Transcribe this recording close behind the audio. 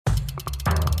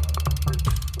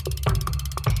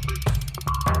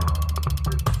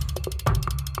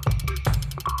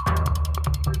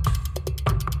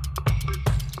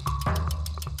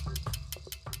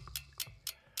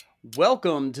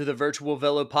Welcome to the Virtual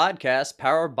Velo Podcast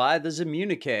powered by the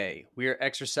Zimmunique. We are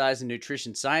exercise and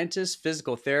nutrition scientists,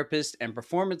 physical therapists, and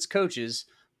performance coaches,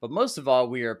 but most of all,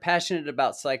 we are passionate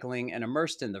about cycling and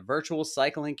immersed in the virtual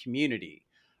cycling community.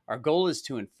 Our goal is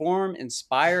to inform,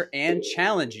 inspire, and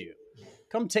challenge you.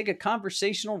 Come take a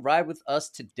conversational ride with us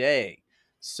today.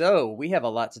 So, we have a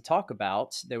lot to talk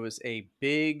about. There was a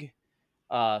big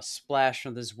splash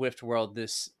from the Zwift world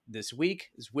this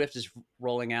week. Zwift is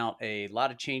rolling out a lot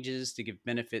of changes to give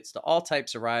benefits to all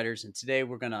types of riders, and today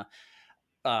we're gonna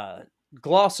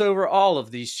gloss over all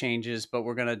of these changes, but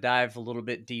we're gonna dive a little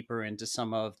bit deeper into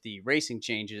some of the racing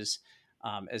changes,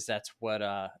 as that's what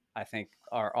I think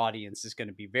our audience is going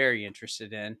to be very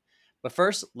interested in. But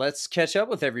first, let's catch up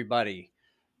with everybody.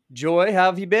 Joy, how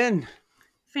have you been?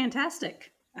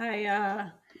 Fantastic.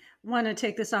 I want to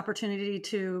take this opportunity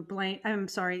to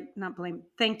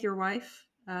thank your wife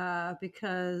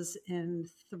because in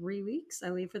 3 weeks I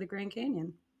leave for the Grand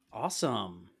Canyon.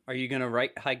 Awesome. Are you going to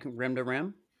hike rim to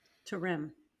rim? To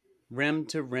rim. Rim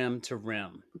to rim to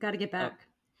rim. We've got to get back.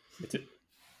 It's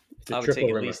a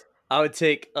triple rimmer. I would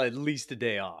take at least a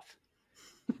day off.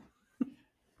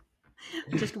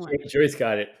 Just one. Joy's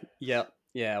got it. Yep.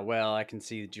 Yeah, well, I can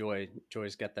see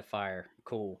Joy's got the fire.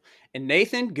 Cool. And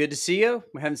Nathan, good to see you.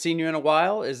 We haven't seen you in a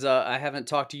while. I haven't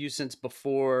talked to you since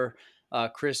before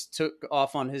Chris took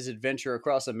off on his adventure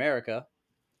across America.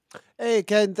 Hey,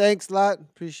 Ken, thanks a lot.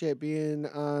 Appreciate being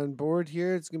on board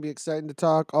here. It's going to be exciting to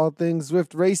talk all things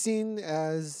Zwift racing,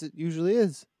 as it usually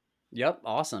is. Yep,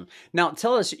 awesome. Now,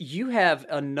 tell us, you have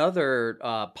another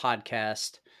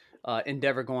podcast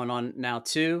endeavor going on now,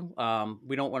 too.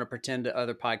 We don't want to pretend that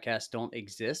other podcasts don't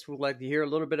exist. We'd like to hear a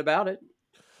little bit about it.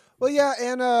 Well, yeah,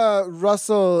 Anna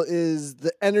Russell is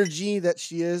the energy that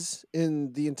she is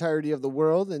in the entirety of the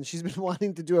world, and she's been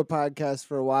wanting to do a podcast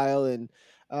for a while, and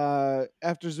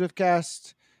after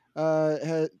Zwiftcast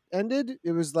had ended,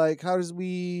 it was like, how does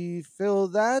we fill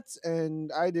that?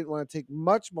 And I didn't want to take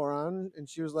much more on, and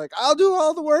she was like, I'll do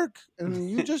all the work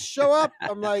and you just show up.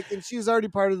 I'm like, and she's already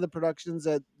part of the productions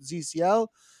at ZCL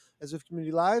as Zwift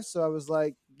Community Live, so I was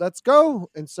like, let's go.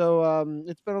 And so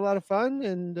it's been a lot of fun,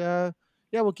 and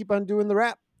yeah, we'll keep on doing the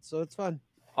rap, so it's fun.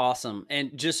 Awesome.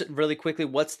 And just really quickly,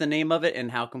 what's the name of it and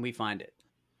how can we find it?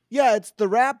 Yeah, it's The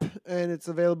Wrap, and it's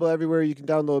available everywhere you can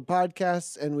download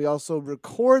podcasts. And we also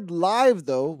record live,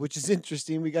 though, which is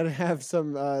interesting. We got to have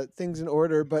some things in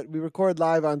order, but we record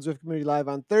live on Zwift Community Live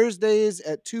on Thursdays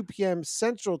at 2 p.m.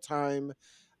 Central Time.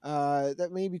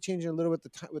 That may be changing a little with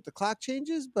the clock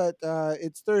changes, but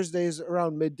it's Thursdays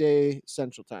around midday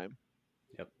Central Time.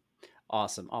 Yep.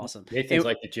 Awesome. Nathan's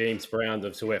like the James Brown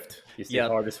of Zwift. He's the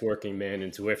hardest working man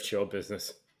in Zwift show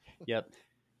business. Yep.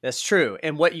 That's true.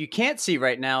 And what you can't see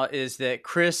right now is that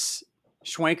Chris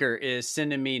Schwenker is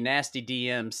sending me nasty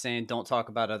DMs saying, don't talk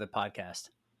about other podcasts.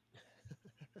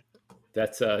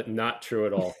 That's not true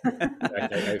at all.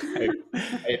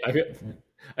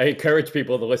 I encourage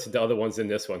people to listen to other ones than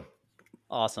this one.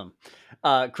 Awesome.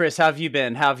 Chris, how have you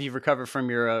been? How have you recovered from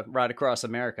your ride across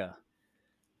America?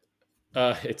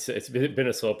 It's been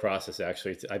a slow process,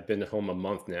 actually. I've been home a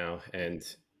month now, and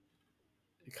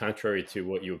contrary to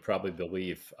what you would probably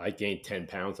believe, I gained 10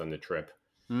 pounds on the trip.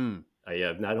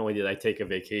 Not only did I take a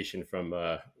vacation from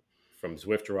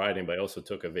Zwift riding, but I also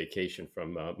took a vacation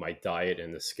from my diet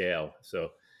and the scale.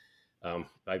 So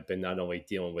I've been not only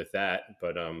dealing with that,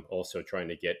 but also trying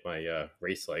to get my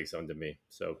race legs under me.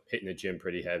 So hitting the gym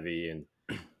pretty heavy and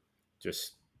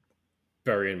just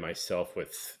burying myself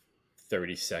with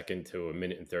 30-second to a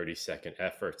minute and 30-second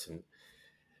efforts. And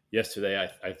yesterday,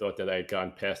 I thought that I had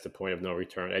gone past the point of no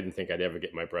return. I didn't think I'd ever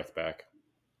get my breath back.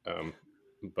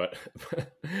 But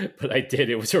I did.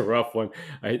 It was a rough one.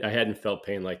 I hadn't felt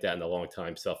pain like that in a long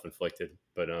time, self-inflicted.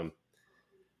 But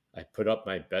I put up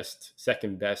my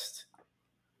second best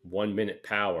 1 minute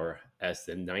power as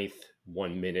the 9th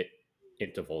 1 minute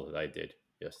interval that I did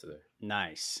yesterday.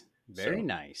 Nice. Very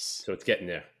nice. So it's getting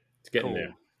there. It's getting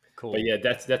there. Cool. But yeah,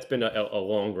 that's been a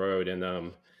long road, and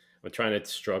I'm trying to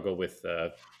struggle with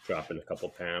dropping a couple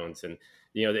pounds. And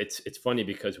it's funny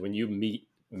because when you meet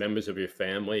members of your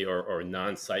family or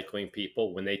non-cycling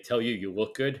people, when they tell you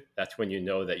look good, that's when you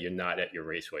know that you're not at your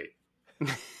race weight.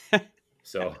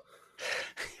 So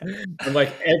I'm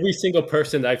like, every single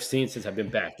person I've seen since I've been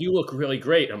back, you look really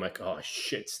great. I'm like, oh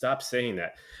shit, stop saying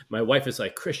that. My wife is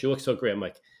like, Chris, you look so great. I'm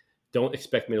like, don't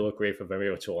expect me to look great for very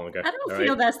much longer. I don't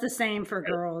feel that's the same for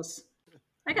girls.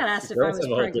 I got asked if I was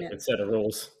pregnant. A whole different set of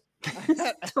rules.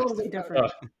 Totally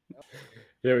different.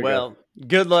 Well,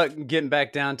 good luck getting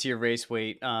back down to your race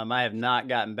weight. I have not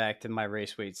gotten back to my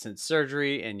race weight since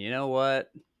surgery. And you know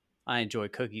what? I enjoy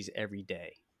cookies every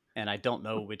day. And I don't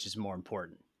know which is more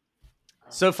important.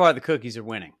 So far, the cookies are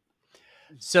winning.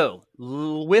 So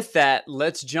with that,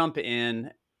 let's jump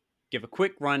in, give a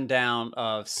quick rundown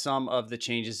of some of the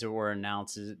changes that were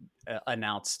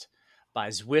announced by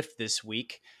Zwift this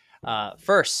week.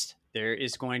 First, there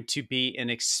is going to be an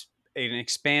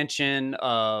expansion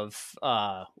of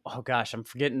oh gosh, I'm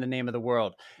forgetting the name of the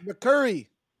world. McCurry.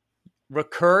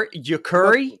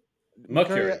 Yukuri?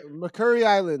 McCurry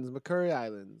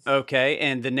Islands. Okay,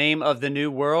 and the name of the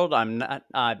new world, I'm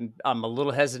a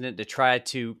little hesitant to try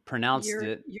to pronounce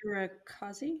it.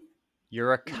 Urakazi?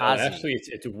 Urakazi. No, actually,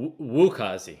 it's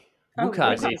Wukazi. Oh,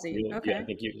 Wukazi. Wukazi. Okay.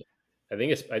 Yeah, I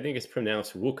think it's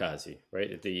pronounced Wukazi,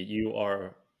 right? The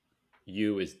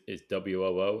U is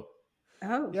WOO.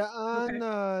 Oh,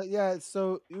 yeah.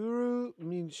 So uru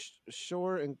means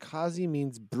shore and kazi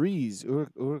means breeze.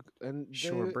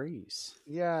 Shore breeze.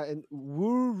 Yeah, and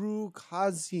wuru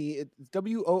kazi, it's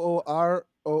WOROOKAHZ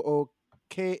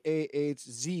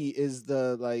is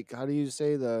the, like, how do you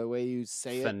say the way you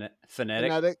say it?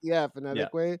 Phonetic.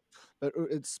 Phonetic way, but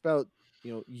it's spelled,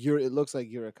 it looks like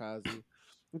Urakazi.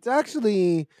 It's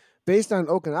actually based on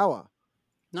Okinawa.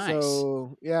 Nice.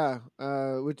 So yeah,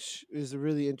 which is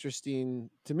really interesting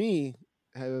to me.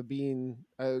 Being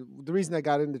the reason I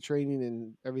got into training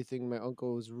and everything, my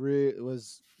uncle was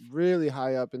really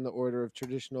high up in the order of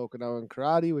traditional Okinawan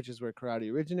karate, which is where karate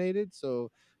originated.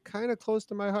 So kind of close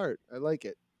to my heart. I like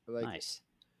it. Nice.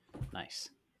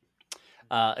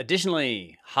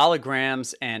 Additionally,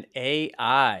 holograms and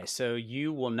AI. So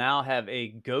you will now have a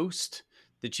ghost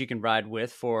that you can ride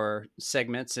with for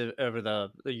segments over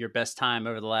your best time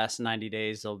over the last 90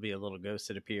 days. There'll be a little ghost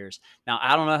that appears. Now,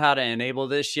 I don't know how to enable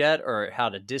this yet or how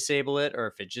to disable it or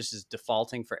if it just is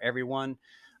defaulting for everyone.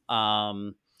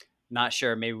 Not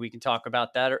sure. Maybe we can talk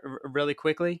about that really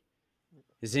quickly.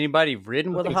 Has anybody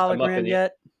ridden with a hologram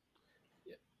yet?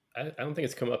 I don't think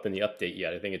it's come up in the update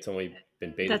yet. I think it's only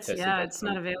been beta tested. Yeah, it's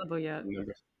not available yet.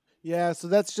 Members. Yeah, so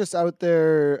that's just out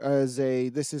there as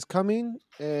this is coming,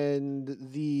 and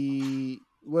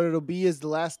what it'll be is the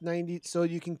last 90, so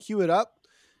you can queue it up,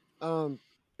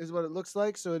 is what it looks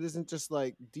like. So it isn't just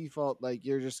like default, like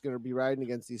you're just going to be riding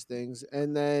against these things.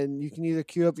 And then you can either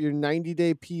queue up your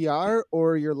 90-day PR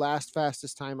or your last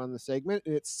fastest time on the segment,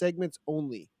 and it's segments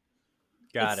only.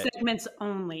 Got it. Segments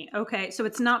only. Okay, so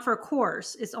it's not for a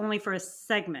course, it's only for a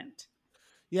segment.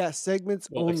 Yeah, segments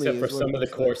only. Except for some of the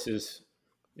courses.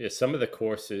 Yeah, some of the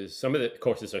courses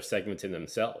are segments in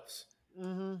themselves,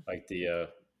 like the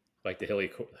hilly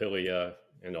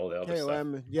and all the other stuff.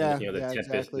 Yeah,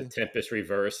 the Tempest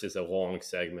Reverse is a long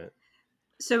segment.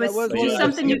 So it's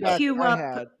something you queue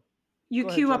up. You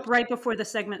queue up right before the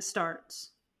segment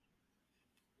starts.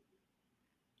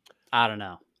 I don't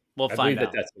know. We'll find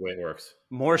out. That's the way it works.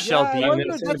 More shall be.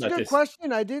 That's a good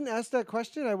question. I didn't ask that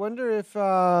question. I wonder if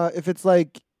it's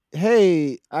like,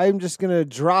 hey, I'm just gonna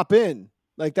drop in.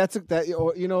 Like at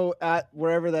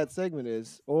wherever that segment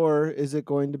is, or is it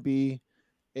going to be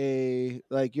you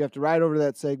have to ride over to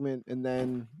that segment and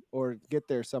then or get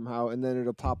there somehow and then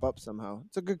it'll pop up somehow?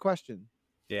 It's a good question.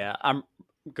 Yeah,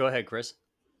 go ahead, Chris.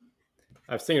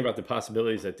 I was thinking about the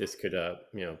possibilities that this could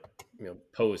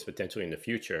pose potentially in the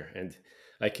future, and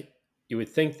like you would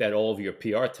think that all of your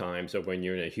PR times are when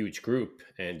you're in a huge group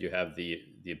and you have the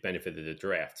benefit of the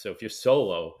draft. So if you're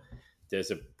solo, there's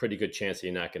a pretty good chance that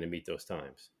you're not going to meet those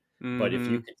times. Mm-hmm. But if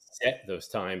you could set those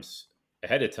times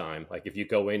ahead of time, like if you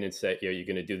go in and say, you're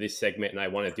going to do this segment and I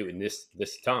want to do it in this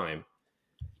time,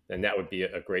 then that would be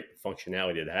a great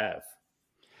functionality to have.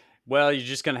 Well, you're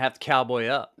just going to have to cowboy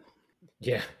up.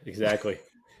 Yeah, exactly.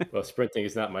 Well, sprinting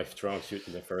is not my strong suit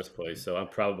in the first place, so I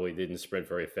probably didn't sprint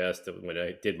very fast when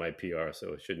I did my PR,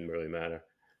 so it shouldn't really matter.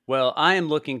 Well, I am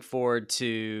looking forward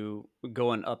to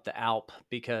going up the Alp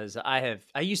because I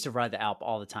used to ride the Alp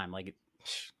all the time, like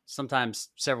sometimes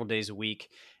several days a week.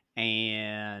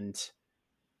 And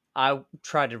I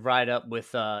tried to ride up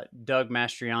with Doug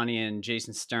Mastriani and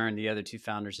Jason Stern, the other two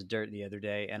founders of Dirt, the other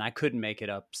day, and I couldn't make it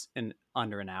up in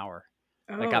under an hour.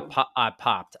 Oh. Like I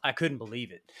popped. I couldn't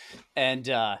believe it. And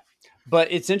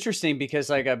but it's interesting because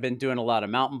like I've been doing a lot of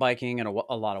mountain biking and a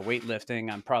lot of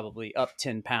weightlifting. I'm probably up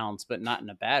 10 pounds, but not in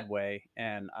a bad way.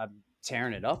 And I'm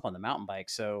tearing it up on the mountain bike.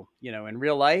 So, in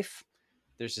real life,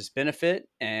 there's this benefit.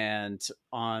 And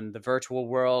on the virtual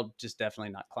world, just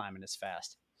definitely not climbing as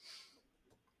fast.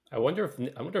 I wonder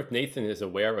if Nathan is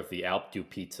aware of the Alp do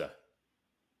Pizza.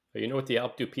 You know what the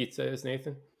Alp do Pizza is,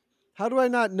 Nathan? How do I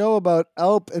not know about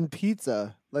Alp and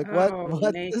pizza? Like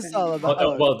what is this all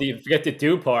about? Well, do you forget the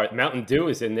do part? Mountain Dew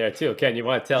is in there too. Ken, you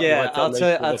want to tell? Yeah,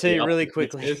 I'll tell you really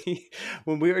quickly.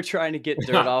 When we were trying to get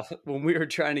dirt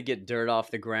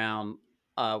off the ground,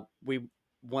 we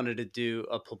wanted to do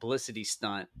a publicity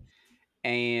stunt,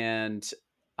 and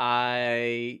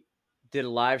I did a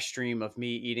live stream of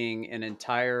me eating an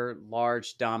entire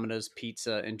large Domino's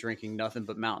pizza and drinking nothing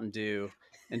but Mountain Dew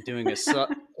and doing a Liter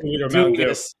Mountain doing Dew.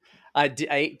 this. I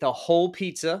ate the whole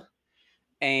pizza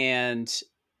and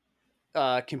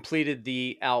completed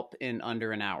the Alp in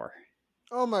under an hour.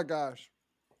 Oh my gosh.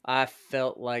 I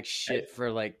felt like shit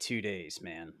for like 2 days,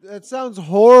 man. That sounds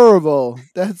horrible.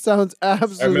 That sounds I remember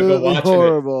absolutely watching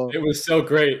horrible. it. It was so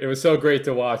great. It was so great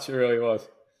to watch. It really was.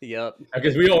 Yep.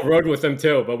 Because we all rode with him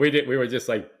too, but we were just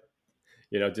like,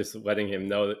 just letting him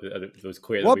know that it was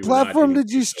clear that What we were not platform eating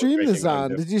did you pizza or stream drinking this Mountain on?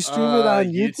 Dew. Did you stream it on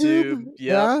YouTube? Yep.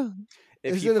 Yeah.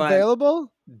 If Is you it find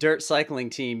available? Dirt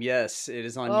Cycling Team, yes, it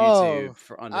is on Oh, YouTube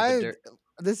for under the dirt.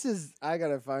 I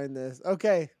gotta find this.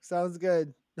 Okay, sounds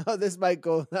good. Oh, this might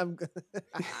go.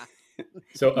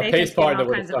 So a Nathan's pace getting partner all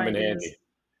would kinds have of come in ideas.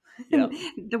 handy.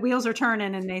 Yep. The wheels are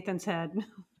turning in Nathan's head.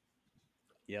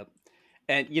 Yep.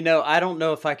 And I don't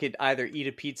know if I could either eat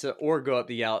a pizza or go up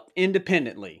the Alp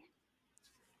independently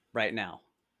right now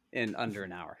in under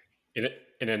an hour.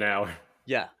 In an hour.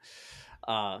 Yeah.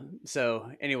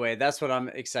 So anyway, that's what I'm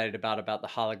excited about the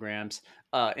holograms.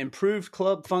 Improved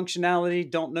club functionality.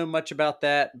 Don't know much about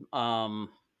that.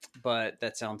 But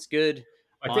that sounds good.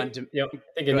 I think Go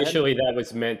ahead. initially that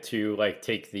was meant to like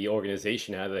take the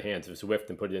organization out of the hands of Zwift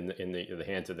and put it in the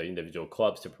hands of the individual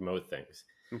clubs to promote things.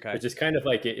 Okay. Which is kind of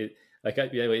like it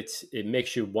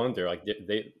makes you wonder. Like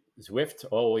Zwift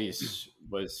always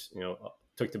was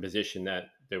took the position that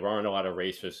there aren't a lot of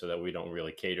racers, so that we don't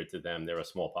really cater to them. They're a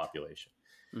small population.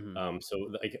 Mm-hmm. So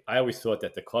like, I always thought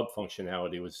that the club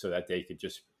functionality was so that they could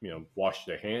just wash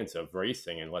their hands of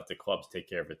racing and let the clubs take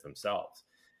care of it themselves.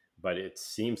 But it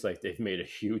seems like they've made a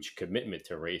huge commitment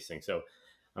to racing. So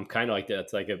I'm kind of like that.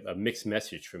 It's like a mixed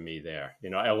message for me there.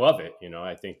 I love it.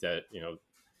 I think that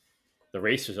the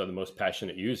racers are the most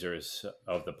passionate users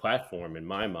of the platform in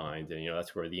my mind, and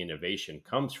that's where the innovation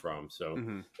comes from. So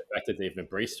Mm-hmm. the fact that they've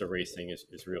embraced the racing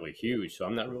is really huge. So I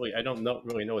don't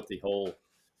really know what the whole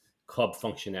club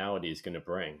functionality is going to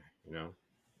bring.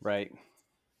 Right.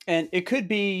 And it could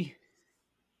be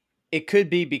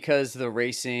because the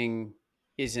racing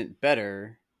isn't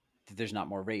better that there's not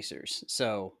more racers.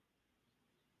 So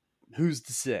who's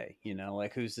to say,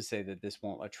 who's to say that this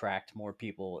won't attract more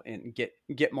people and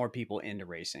get more people into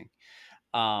racing?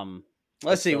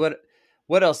 Let's see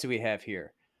what else do we have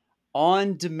here?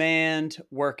 On demand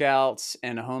workouts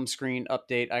and a home screen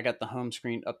update. I got the home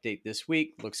screen update this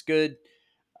week. Looks good.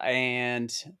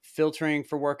 And filtering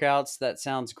for workouts, that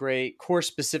sounds great. Course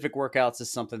specific workouts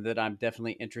is something that I'm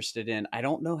definitely interested in. I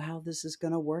don't know how this is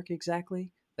going to work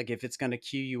exactly. Like if it's going to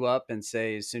queue you up and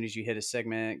say, as soon as you hit a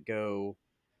segment, go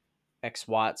X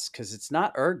watts, because it's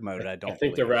not erg mode. I don't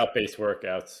think believe. the route based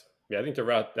workouts. Yeah, I think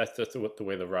that's just the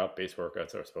way the route based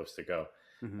workouts are supposed to go.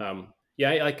 Mm-hmm.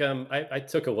 I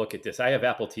took a look at this. I have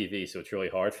Apple TV, so it's really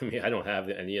hard for me. I don't have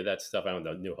any of that stuff. I don't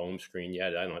have the new home screen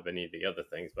yet. I don't have any of the other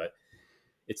things, but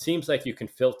it seems like you can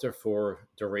filter for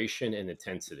duration and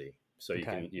intensity. So you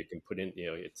can put in,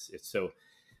 it's so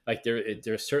like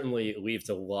there certainly leaves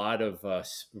a lot of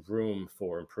room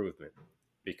for improvement,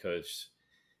 because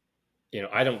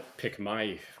I don't pick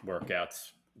my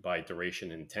workouts by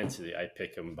duration and intensity. I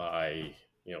pick them by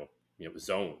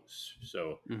zones.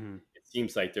 So Mm-hmm. it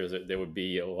seems like there would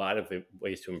be a lot of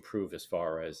ways to improve as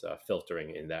far as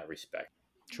filtering in that respect.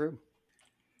 True.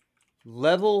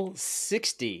 Level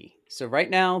 60. So right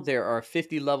now there are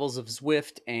 50 levels of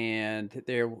Zwift, and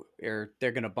they're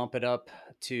going to bump it up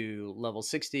to level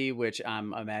 60, which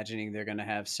I'm imagining they're going to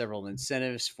have several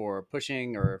incentives for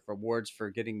pushing or rewards for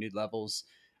getting new levels,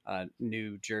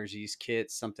 new jerseys,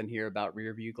 kits, something here about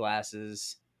rear view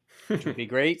glasses, which would be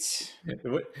great.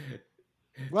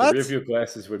 What? The rear view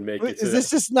glasses would make it. Is this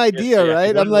just an idea,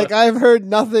 right? I'm like, I've heard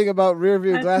nothing about rear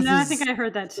view glasses. No, I think I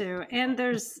heard that too. And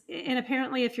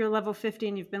apparently if you're level 50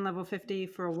 and you've been level 50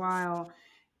 for a while,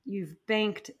 you've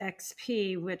banked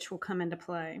XP, which will come into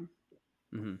play.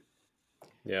 Mm-hmm.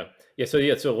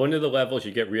 So one of the levels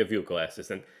you get rear view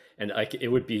glasses, and like it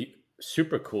would be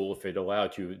super cool if it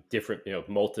allowed you different,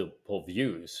 multiple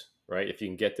views, right? If you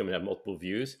can get them and have multiple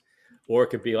views, or it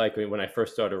could be like when I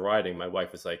first started riding, my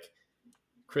wife was like,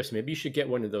 Chris, maybe you should get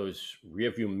one of those rear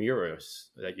view mirrors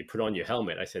that you put on your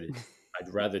helmet. I said,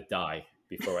 I'd rather die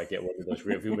before I get one of those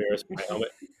rear view mirrors for my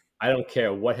helmet. I don't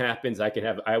care what happens. If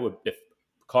a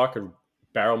car could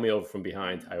barrel me over from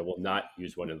behind, I will not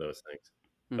use one of those things.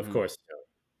 Mm-hmm. Of course,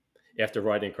 after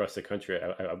riding across the country,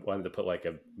 I wanted to put like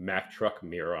a Mack truck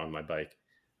mirror on my bike.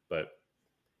 But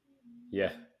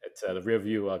yeah, the rear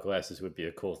view glasses would be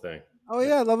a cool thing. Oh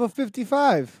yeah, level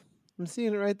 55. I'm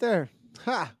seeing it right there.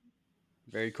 Ha!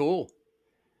 Very cool.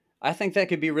 I think that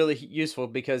could be really useful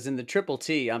because in the Triple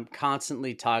T, I'm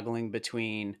constantly toggling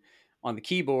between on the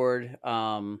keyboard.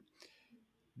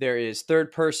 There is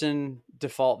third person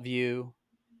default view,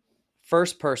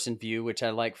 first person view, which I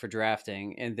like for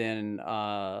drafting, and then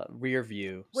rear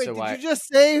view. Wait, So did you I just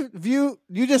say view?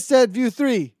 You just said view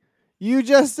 3. You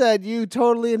just said you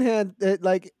totally enhanced it,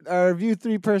 like our view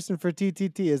 3 person for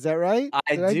TTT. Is that right?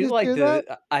 Did I just hear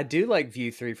that? I do like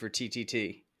view 3 for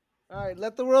TTT. All right,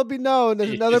 let the world be known.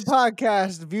 There's It's another just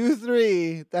podcast, View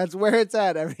 3. That's where it's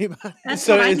at, everybody. That's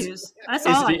So what I it's use. That's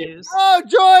is all I the use. Oh,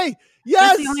 Joy!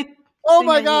 That's the Yes! only Oh thing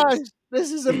my I gosh, use.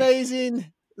 this is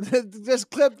amazing. Just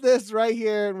clip this right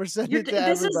here and we're sending it to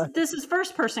everybody. This is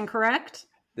first person, correct?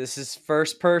 this is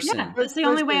first Yeah, person. that's the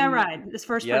only way I person. ride. Is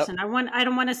first Yep. person. I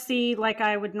don't want to see like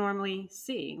I would normally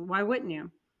see. Why wouldn't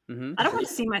you? Mm-hmm. I don't want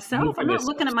to see myself. I'm moving not this.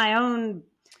 looking at my own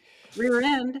rear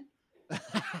end.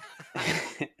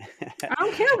 I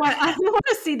don't care what. I don't want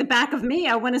to see the back of me.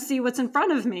 I want to see what's in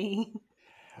front of me.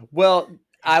 Well,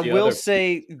 I the will other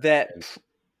say that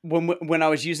when I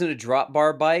was using a drop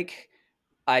bar bike,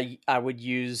 I would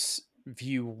use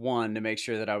view 1 to make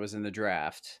sure that I was in the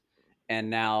draft. And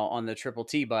now on the Triple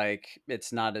T bike,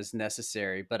 it's not as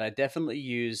necessary, but I definitely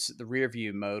use the rear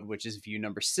view mode, which is view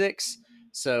number 6.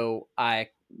 So I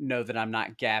know that I'm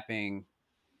not gapping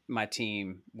my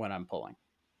team when I'm pulling.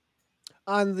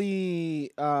 On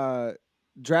the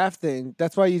draft thing,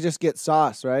 that's why you just get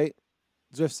sauce, right?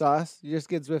 Zwift sauce. You just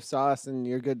get Zwift sauce and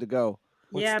you're good to go.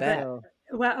 What's Yeah, that? So,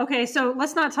 well, okay. So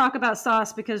let's not talk about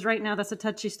sauce because right now that's a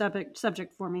touchy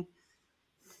subject for me.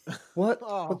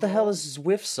 What the hell is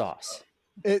Zwift sauce?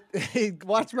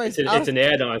 Watch my it's an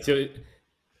add-on. So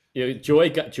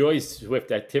Joy's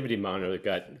Zwift activity monitor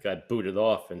got booted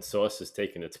off, and Sauce has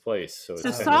taken its place. So So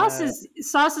it's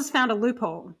Sauce has found a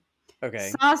loophole.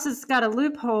 Okay. Sauce has got a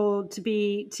loophole to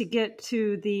get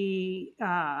to the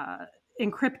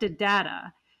encrypted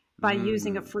data by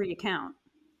using a free account.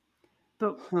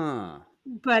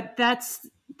 But that's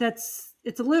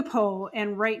it's a loophole,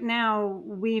 and right now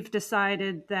we've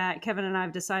decided that Kevin and I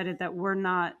have decided that we're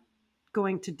not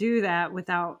going to do that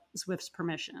without Zwift's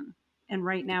permission. And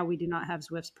right now we do not have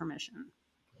Zwift's permission.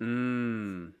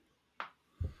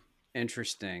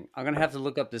 Interesting. I'm gonna have to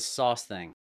look up this sauce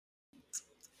thing.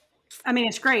 I mean,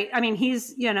 it's great. I mean,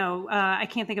 he's I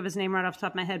can't think of his name right off the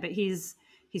top of my head, but he's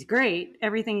great.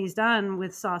 Everything he's done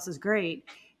with Sauce is great.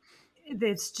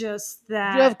 It's just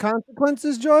that Did you have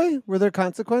consequences, Joy? Were there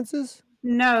consequences?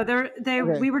 no, Okay.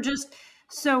 we were just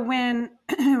so when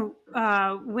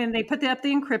they put up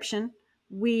the encryption,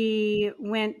 we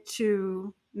went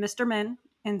to Mr. Men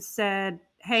and said,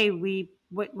 "Hey,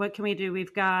 what can we do?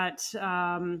 We've got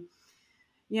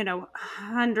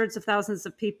hundreds of thousands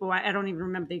of people. I don't even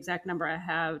remember the exact number I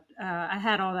have. I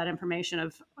had all that information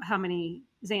of how many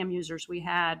ZAM users we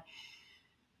had.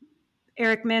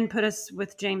 Eric Min put us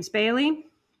with James Bailey,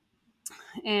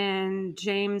 and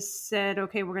James said,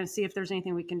 okay, we're going to see if there's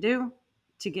anything we can do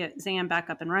to get ZAM back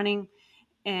up and running,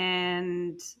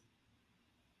 and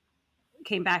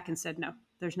came back and said, no,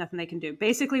 there's nothing they can do.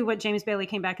 Basically, what James Bailey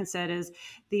came back and said is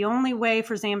the only way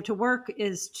for ZAM to work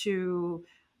is to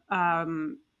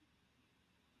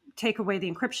take away the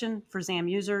encryption for ZAM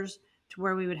users, to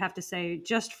where we would have to say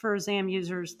just for ZAM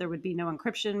users, there would be no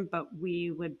encryption, but we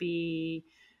would be,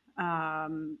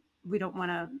 we don't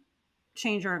want to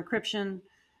change our encryption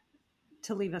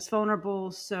to leave us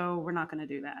vulnerable. So we're not going to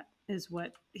do that, is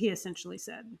what he essentially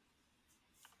said.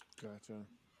 Gotcha.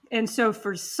 And so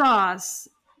for Sauce,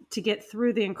 to get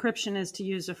through the encryption is to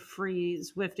use a free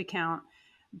Zwift account.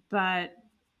 But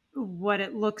what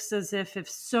it looks as if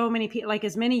so many people, like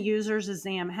as many users as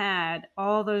ZAM had,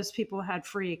 all those people had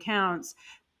free accounts,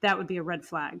 that would be a red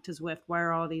flag to Zwift. Why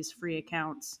are all these free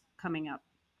accounts coming up?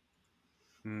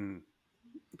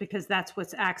 Because that's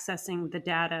what's accessing the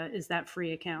data, is that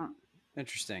free account.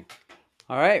 Interesting.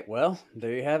 All right. Well,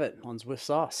 there you have it on Zwift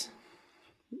sauce.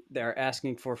 They're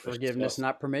asking for forgiveness,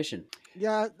 not permission.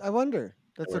 Yeah, I wonder.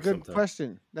 That's a good sometimes.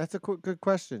 question. That's a good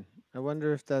question. I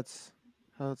wonder if that's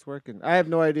how it's working. I have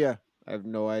no idea.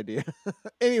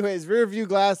 Anyways, rear view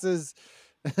glasses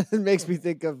makes me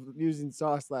think of using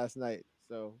sauce last night.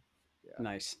 So, yeah.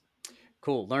 Nice.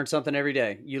 Cool. Learn something every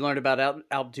day. You learned about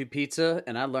altitude pizza,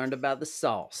 and I learned about the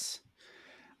sauce.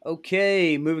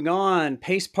 Okay, moving on.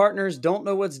 Pace partners don't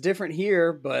know what's different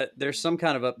here, but there's some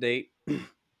kind of update.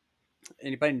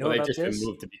 Anybody know about this? They've just been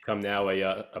moved to become now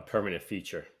a permanent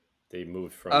feature. They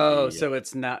moved from so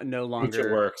it's no longer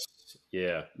Future Works.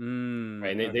 Yeah, right.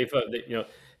 And they've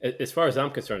as far as I'm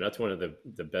concerned, that's one of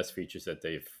the best features that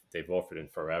they've offered in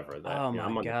forever. That, oh my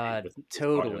I'm on god, with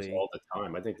totally all the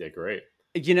time. I think they're great.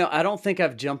 I don't think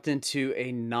I've jumped into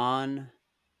a non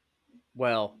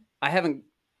Well,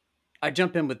 I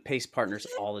jump in with pace partners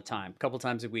all the time, a couple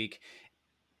times a week,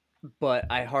 but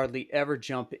I hardly ever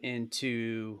jump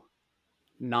into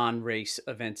non-race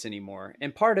events anymore.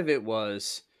 And part of it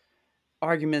was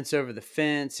arguments over the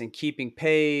fence and keeping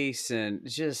pace, and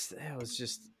it was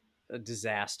just a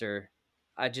disaster.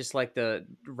 I just like to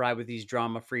ride with these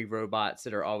drama-free robots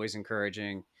that are always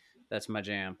encouraging. That's my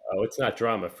jam. Oh, it's not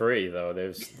drama free though.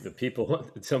 There's the people,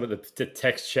 some of the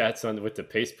text chats on with the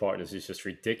pace partners is just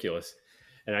ridiculous.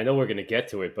 And I know we're going to get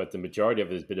to it, but the majority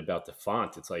of it has been about the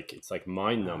font. It's like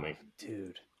mind Oh, numbing.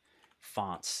 dude,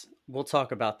 fonts. We'll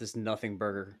talk about this Nothing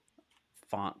Burger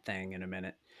font thing in a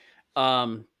minute.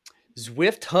 Um,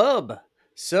 Zwift Hub.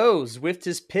 So Zwift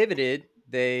has pivoted.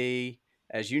 They,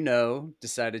 as you know,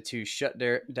 decided to shut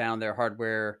down their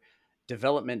hardware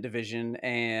development division,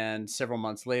 and several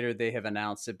months later, they have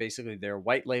announced that basically they're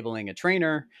white labeling a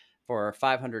trainer for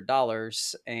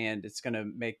 $500, and it's going to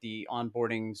make the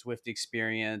onboarding Zwift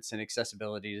experience and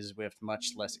accessibility to Zwift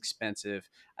much less expensive.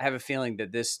 I have a feeling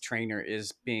that this trainer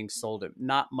is being sold at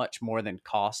not much more than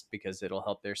cost because it'll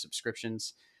help their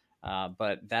subscriptions.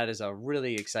 But that is a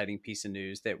really exciting piece of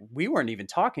news that we weren't even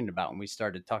talking about when we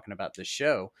started talking about the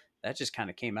show. That just kind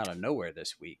of came out of nowhere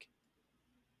this week.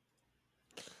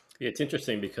 Yeah, it's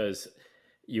interesting because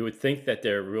you would think that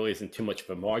there really isn't too much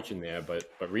of a margin there, but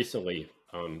recently,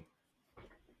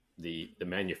 the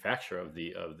manufacturer of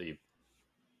the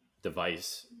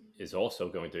device is also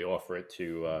going to offer it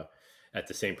to at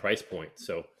the same price point.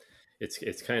 So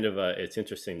it's kind of it's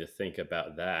interesting to think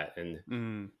about that,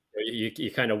 and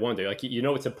you kind of wonder, like,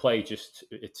 it's a play, just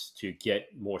it's to get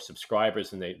more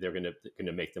subscribers, and they're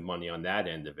gonna make the money on that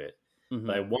end of it.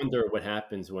 But I wonder what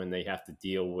happens when they have to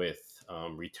deal with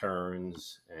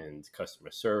returns and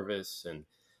customer service, and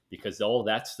because all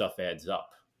that stuff adds up.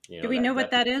 Do we know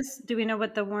what that is? Do we know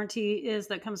what the warranty is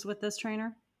that comes with this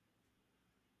trainer?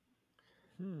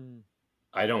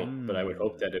 I don't, but I would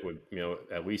hope that it would,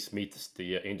 at least meet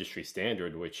the industry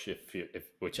standard, which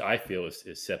which I feel is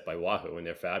set by Wahoo, and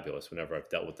they're fabulous whenever I've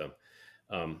dealt with them.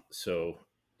 So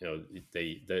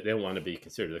they don't want to be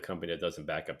considered a company that doesn't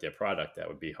back up their product. That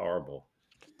would be horrible.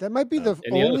 That might be the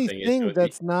And the other only thing thing is,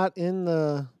 that's not in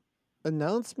the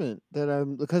announcement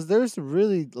because there's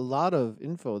really a lot of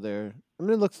info there. I'm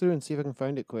gonna look through and see if I can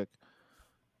find it quick.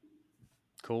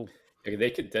 Cool. they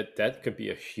could that could be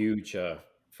a huge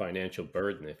financial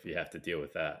burden if you have to deal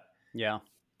with that. Yeah.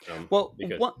 Well,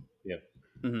 because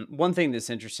one thing that's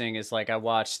interesting is, like, I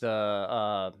watched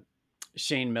the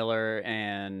Shane Miller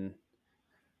and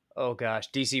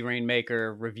DC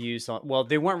Rainmaker reviews on. Well,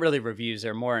 they weren't really reviews;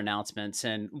 they're more announcements.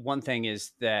 And one thing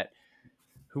is that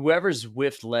whoever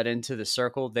Zwift led into the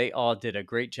circle, they all did a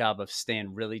great job of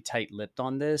staying really tight-lipped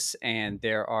on this. And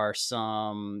there are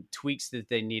some tweaks that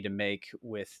they need to make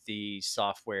with the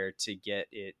software to get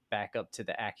it back up to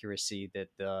the accuracy that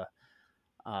the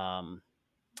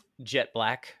Jet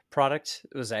Black product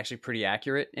was actually pretty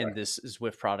accurate, and Right. this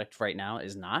Zwift product right now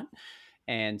is not.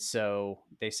 And so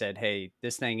they said, hey,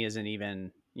 this thing isn't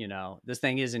even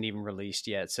released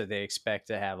yet. So they expect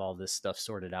to have all this stuff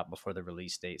sorted out before the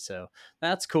release date. So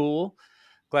that's cool.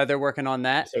 Glad they're working on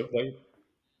that. So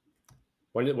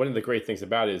one of the great things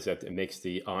about it is that it makes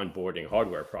the onboarding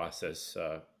hardware process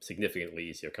significantly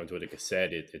easier. Comes with a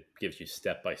cassette. It gives you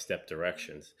step-by-step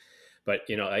directions. But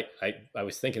I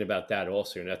was thinking about that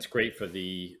also, and that's great for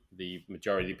the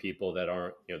majority of the people that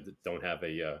aren't, that don't have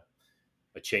a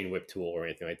chain whip tool or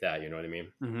anything like that. You know what I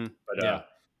mean? But Yeah.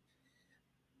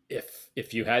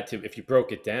 if you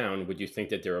broke it down, would you think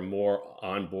that there are more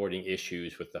onboarding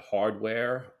issues with the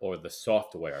hardware or the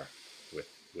software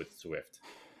with Zwift?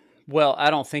 Well, I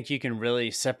don't think you can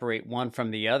really separate one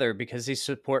from the other because they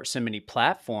support so many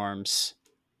platforms.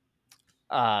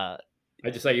 I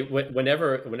just say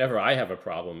whenever I have a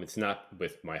problem, it's not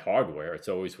with my hardware; it's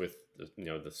always with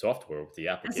the software, with the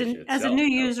application As a itself. new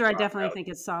user, I definitely think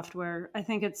it's software. I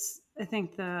think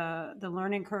the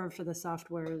learning curve for the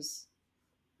software is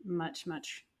much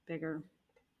bigger.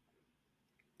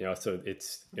 So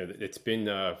it's been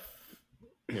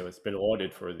it's been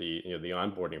lauded for the the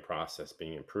onboarding process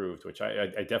being improved, which I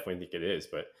definitely think it is,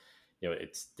 but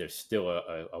there's still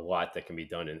a lot that can be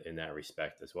done in that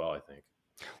respect as well, I think.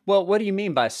 Well, what do you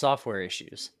mean by software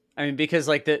issues? I mean, because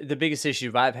like the biggest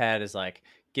issue I've had is like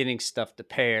getting stuff to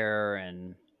pair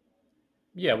and.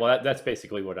 Yeah, well, that's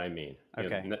basically what I mean.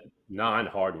 Okay.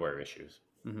 Non-hardware issues.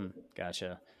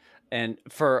 Gotcha. And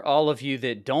for all of you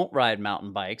that don't ride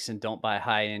mountain bikes and don't buy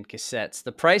high-end cassettes,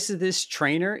 the price of this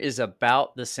trainer is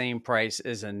about the same price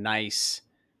as a nice,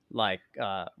 like,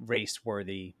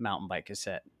 race-worthy mountain bike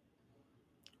cassette,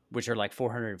 which are like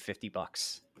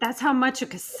 $450. That's how much a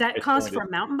cassette costs for a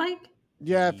mountain bike?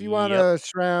 Yeah, if you want Yep. a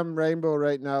SRAM Rainbow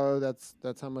right now, that's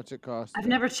how much it costs. I've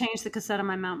never changed the cassette on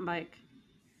my mountain bike.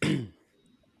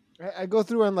 I go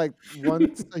through on like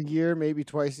once a year, maybe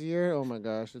twice a year. Oh my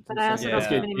gosh, it's But I also insane. don't That's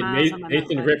put Yeah. good. many miles on my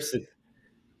mountain bike.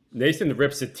 Nathan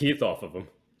rips the teeth off of him.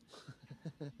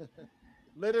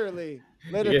 Literally,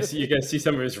 You literally. can see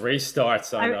some of his race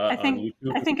starts on I on think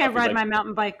YouTube I and think I stuff. He's ride like, my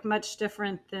mountain bike much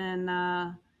different than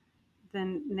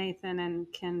Nathan and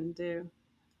Ken do.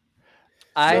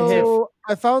 I have. So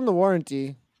I found the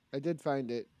warranty. I did find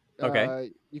it.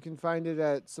 Okay. You can find it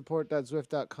at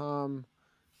support.zwift.com.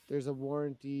 There's a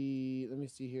warranty. Let me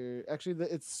see here. Actually,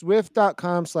 it's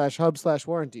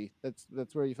swift.com/hub/warranty.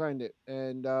 That's where you find it.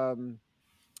 And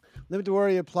limited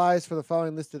warranty applies for the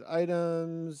following listed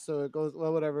items. So it goes,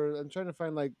 well, whatever. I'm trying to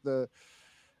find like the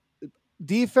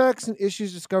defects and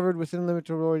issues discovered within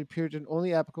limited warranty period and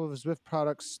only applicable to Zwift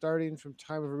products starting from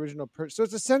time of original purchase. So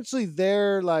it's essentially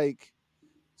their like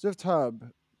Zwift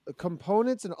Hub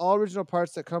components and all original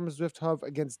parts that come with Zwift Hub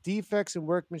against defects in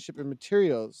workmanship and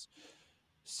materials.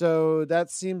 So that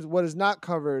seems what is not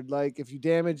covered. Like if you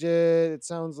damage it, it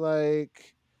sounds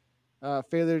like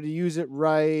failure to use it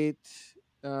right.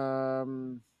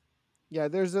 Um, yeah,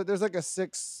 there's like a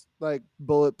 6 like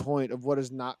bullet point of what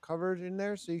is not covered in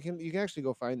there. So you can actually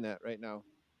go find that right now.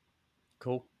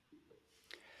 Cool.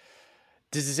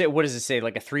 What does it say?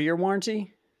 Like a 3-year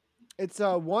warranty? It's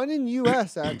 1 in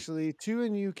US actually, 2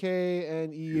 in UK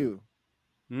and EU.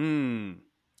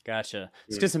 Gotcha.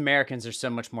 It's because Americans are so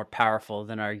much more powerful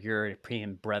than our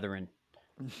European brethren.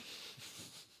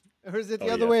 Or is it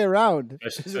the other way around?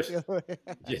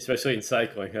 Especially in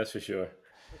cycling, that's for sure.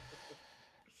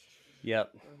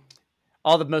 Yep.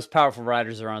 All the most powerful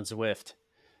riders are on Zwift.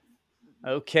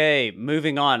 Okay,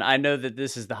 moving on. I know that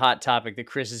this is the hot topic that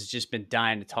Chris has just been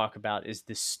dying to talk about is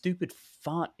this stupid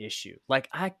font issue. Like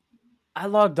I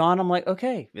logged on, I'm like,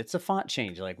 okay, it's a font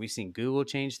change. Like we've seen Google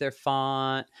change their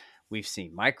font. We've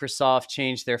seen Microsoft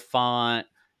change their font.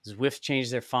 Zwift change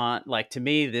their font. Like to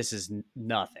me, this is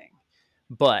nothing.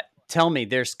 But tell me,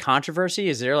 there's controversy?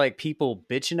 Is there like people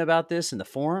bitching about this in the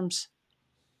forums?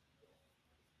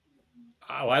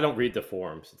 Oh, I don't read the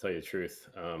forums, to tell you the truth.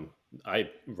 I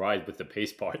ride with the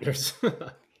pace partners.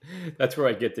 That's where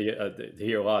I get to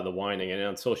hear a lot of the whining, and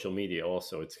on social media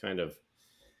also. It's kind of,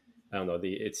 I don't know.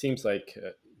 It seems like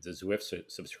the Zwift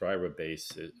subscriber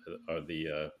base are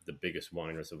the biggest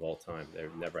whiners of all time. They're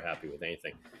never happy with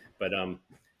anything. But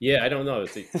yeah, I don't know.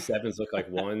 The sevens look like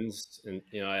ones, and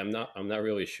I'm not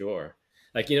really sure.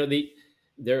 Like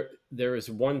there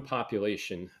is one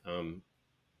population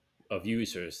of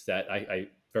users that I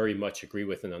very much agree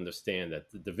with and understand that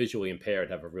the visually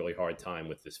impaired have a really hard time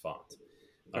with this font.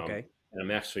 Okay. And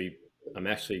I'm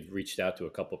actually reached out to a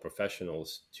couple of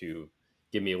professionals to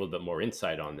give me a little bit more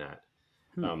insight on that.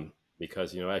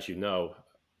 Because, as you know,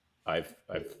 I've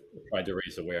tried to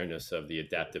raise awareness of the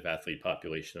adaptive athlete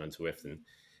population on Zwift, and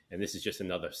this is just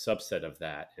another subset of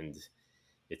that. And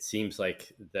it seems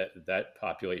like that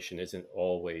population isn't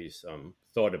always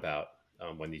thought about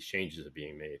when these changes are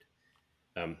being made.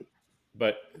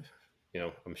 But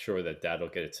I'm sure that'll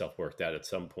get itself worked out at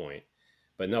some point.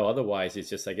 But no, otherwise, it's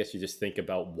just, I guess you just think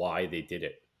about why they did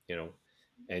it,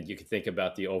 and you can think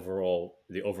about the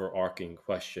overarching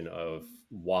question of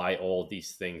why all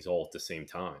these things all at the same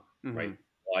time, right?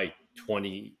 Why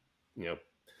 20,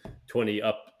 20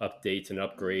 updates and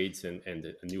upgrades and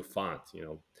a new font,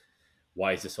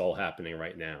 why is this all happening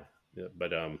right now?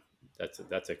 But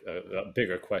that's a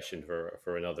bigger question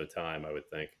for another time, I would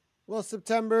think. Well,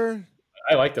 September.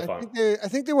 I like the font. I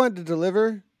think they wanted to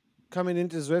deliver coming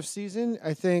into Zwift season.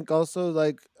 I think also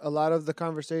like a lot of the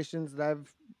conversations that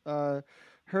I've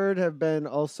heard have been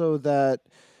also that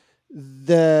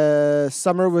the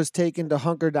summer was taken to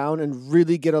hunker down and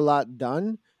really get a lot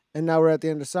done. And now we're at the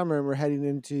end of summer and we're heading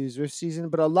into Zwift season,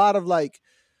 but a lot of like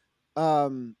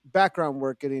background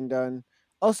work getting done.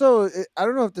 Also, I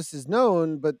don't know if this is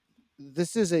known, but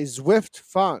this is a Zwift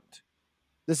font.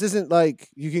 This isn't like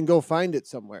you can go find it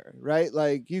somewhere, right?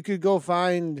 Like you could go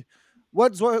find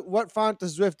what font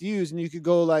does Zwift use, and you could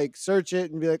go like search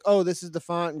it and be like, oh, this is the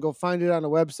font, and go find it on a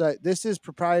website. This is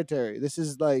proprietary. This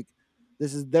is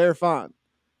their font.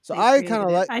 So I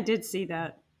did see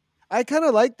that. I kind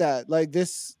of like that. Like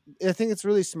this, I think it's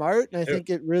really smart, and I think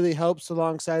it really helps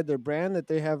alongside their brand that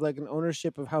they have like an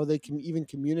ownership of how they can even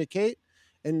communicate,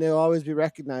 and they'll always be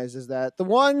recognized as that. The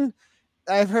one.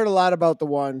 I've heard a lot about the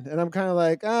one, and I'm kind of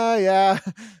like, yeah.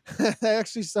 I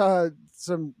actually saw a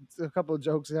couple of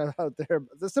jokes out there.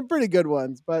 But there's some pretty good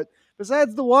ones, but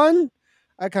besides the one,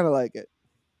 I kind of like it.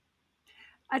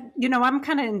 I'm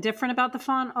kind of indifferent about the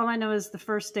font. All I know is the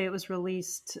first day it was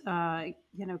released,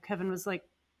 Kevin was like,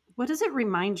 what does it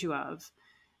remind you of?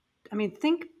 I mean,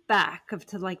 think back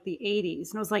to like the 80s,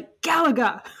 and I was like,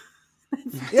 Galaga.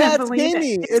 It's Yeah, it's definitely it.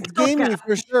 gamey. It's It's gamey Galaga.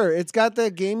 for sure. It's got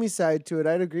that gamey side to it.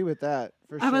 I'd agree with that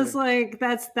for I was sure. like,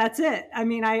 that's it. I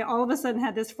mean, I all of a sudden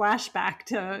had this flashback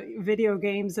to video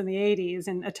games in the 80s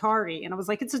and Atari, and I was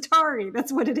like, it's Atari.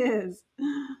 That's what it is.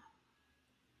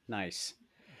 Nice.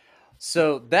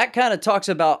 So that kind of talks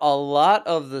about a lot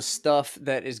of the stuff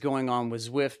that is going on with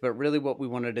Zwift, but really what we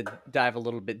wanted to dive a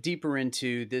little bit deeper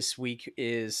into this week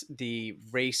is the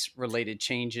race related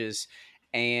changes.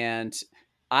 And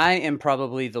I am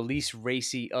probably the least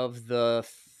racy of the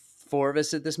four of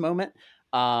us at this moment.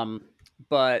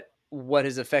 But what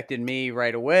has affected me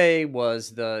right away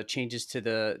was the changes to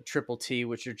the Triple T,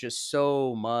 which are just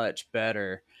so much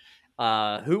better.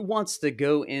 Who wants to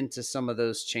go into some of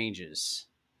those changes?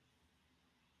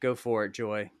 Go for it,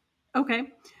 Joy.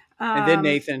 Okay. And then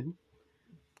Nathan,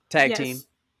 tag team. Yes.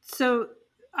 So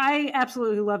I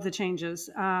absolutely love the changes.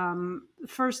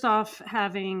 First off,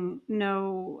 having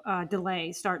no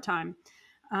delay start time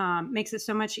makes it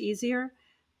so much easier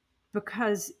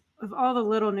because of all the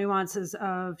little nuances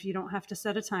of you don't have to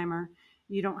set a timer.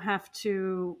 You don't have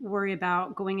to worry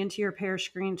about going into your pair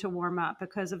screen to warm up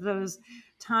because of those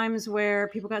times where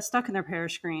people got stuck in their pair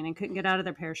screen and couldn't get out of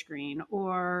their pair screen,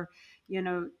 or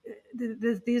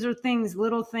these are things,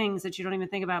 little things that you don't even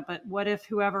think about. But what if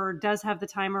whoever does have the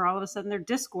timer, all of a sudden their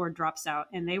Discord drops out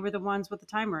and they were the ones with the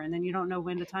timer, and then you don't know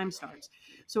when the time starts.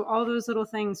 So all those little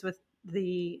things with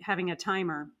the having a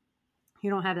timer, you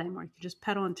don't have that anymore. You can just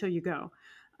pedal until you go.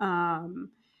 Um,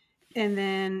 and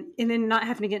then not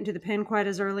having to get into the pin quite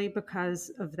as early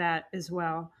because of that as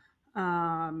well.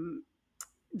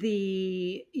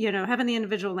 The having the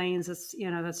individual lanes,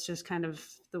 that's just kind of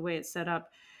the way it's set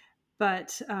up.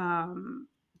 But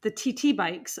the TT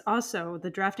bikes, also the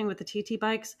drafting with the TT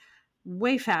bikes,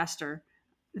 way faster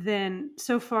than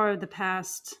so far the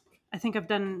past. I think I've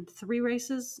done 3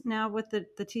 races now with the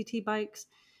TT bikes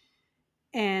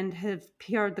and have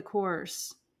PR'd the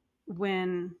course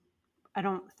when I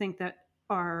don't think that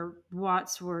our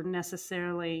watts were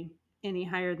necessarily any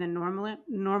higher than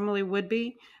normally would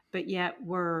be, but yet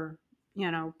we're,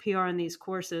 PRing these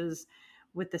courses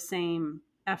with the same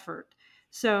effort.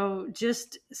 So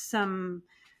just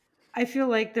I feel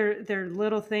like they're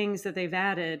little things that they've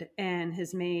added and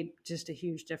has made just a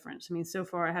huge difference. I mean, so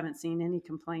far I haven't seen any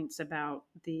complaints about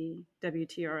the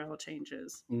WTRL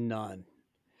changes. None.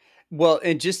 Well,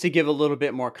 and just to give a little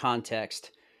bit more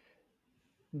context,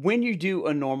 when you do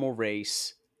a normal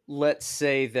race, let's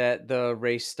say that the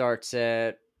race starts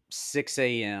at 6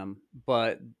 a.m.,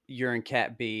 but you're in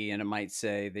Cat B and it might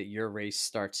say that your race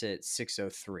starts at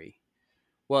 6:03.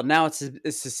 Well, now it's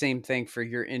the same thing for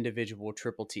your individual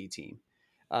Triple T team.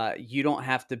 You don't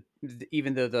have to,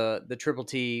 even though the Triple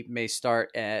T may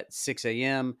start at 6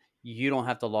 a.m., you don't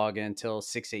have to log in until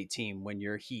 6:18 when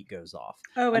your heat goes off.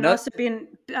 Oh, and Another, also being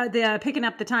the picking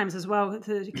up the times as well,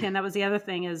 Ken. That was the other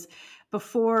thing is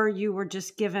before you were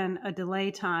just given a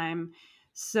delay time.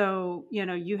 So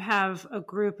you have a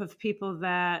group of people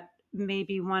that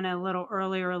maybe want a little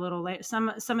earlier, a little late. Some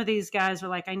of these guys are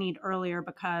like, I need earlier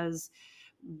because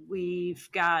we've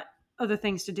got other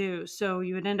things to do. So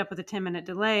you would end up with a 10-minute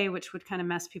delay, which would kind of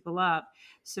mess people up.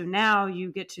 So now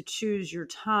you get to choose your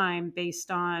time based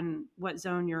on what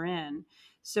zone you're in.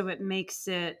 So it makes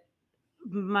it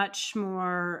much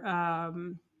more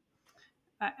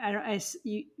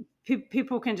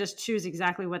people can just choose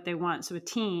exactly what they want. So a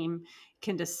team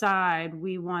can decide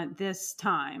we want this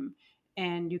time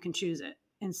and you can choose it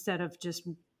instead of just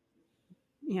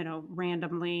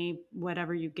randomly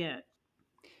whatever you get.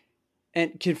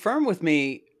 and confirm with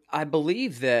me, I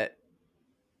believe that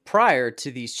prior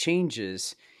to these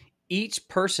changes, each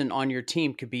person on your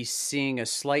team could be seeing a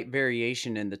slight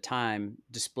variation in the time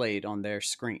displayed on their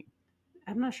screen.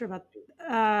 I'm not sure about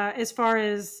as far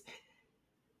as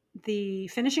the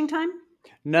finishing time.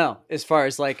 No, as far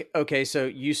as like, okay, so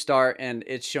you start and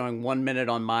it's showing 1 minute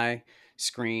on my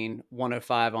screen,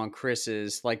 105 on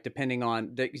Chris's, like depending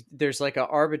on there's like an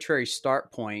arbitrary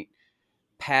start point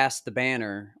past the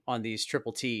banner on these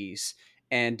triple T's.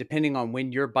 And depending on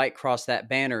when your bike crossed that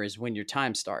banner is when your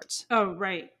time starts. Oh,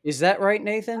 right. Is that right,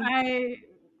 Nathan? I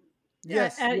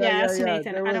Yes, yeah, yeah, yeah, ask yeah.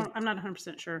 Nathan. I'm not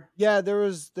 100% sure. Yeah, there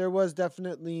was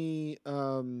definitely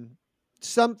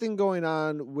something going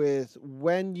on with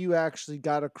when you actually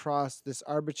got across this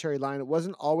arbitrary line. It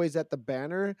wasn't always at the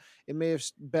banner. It may have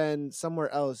been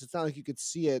somewhere else. It's not like you could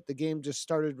see it. The game just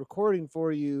started recording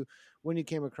for you when you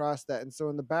came across that. And so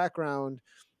in the background,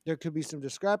 there could be some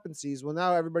discrepancies. Well,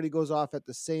 now everybody goes off at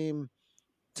the same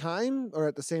time or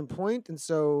at the same point, and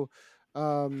so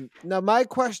Now, my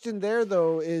question there,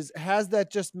 though, is has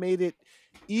that just made it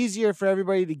easier for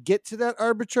everybody to get to that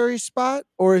arbitrary spot,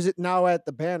 or is it now at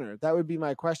the banner? That would be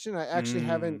my question. I actually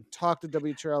haven't talked to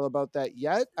WTRL about that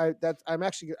yet. I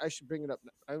should bring it up.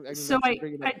 I can So actually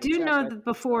bring it up I in the do chat. know that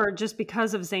before, just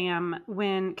because of ZAM,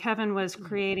 when Kevin was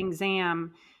creating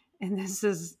ZAM, and this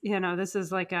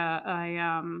is like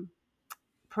a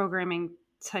programming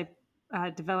type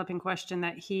developing question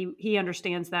that he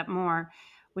understands that more.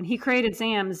 When he created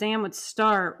ZAM would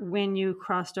start when you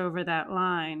crossed over that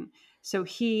line. So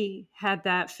he had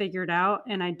that figured out.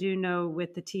 And I do know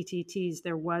with the TTTs,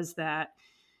 there was that.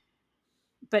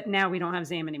 But now we don't have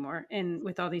ZAM anymore. And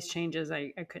with all these changes,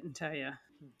 I couldn't tell you.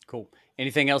 Cool.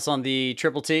 Anything else on the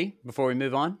Triple T before we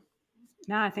move on?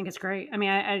 No, I think it's great. I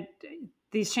mean,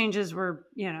 these changes were,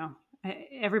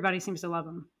 everybody seems to love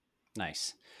them.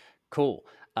 Nice. Cool.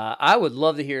 I would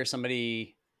love to hear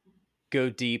somebody go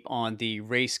deep on the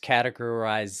race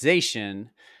categorization.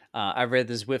 I read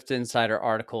the Zwift Insider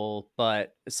article,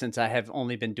 but since I have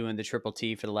only been doing the Triple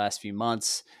T for the last few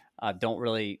months, I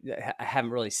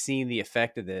haven't really seen the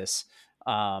effect of this.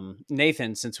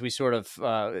 Nathan, since we sort of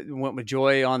went with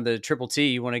Joy on the Triple T,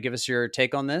 you want to give us your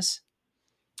take on this?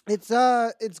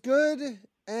 It's good,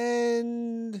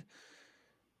 and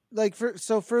like for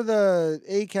the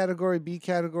A category, B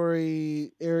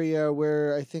category area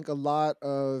where I think a lot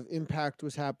of impact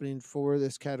was happening for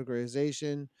this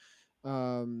categorization,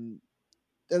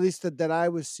 at least that I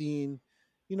was seeing,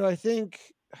 I think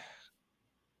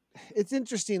it's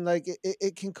interesting. Like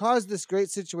it can cause this great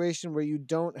situation where you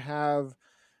don't have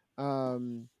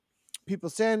people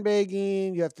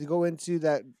sandbagging. You have to go into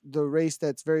the race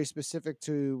that's very specific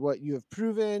to what you have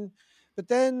proven. But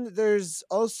then there's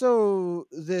also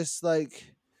this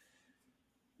like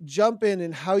jump in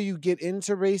and how you get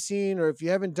into racing, or if you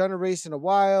haven't done a race in a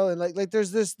while, and like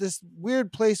there's this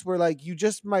weird place where like you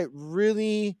just might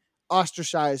really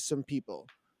ostracize some people,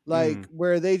 like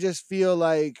where they just feel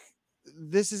like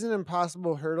this is an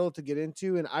impossible hurdle to get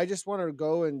into and I just want to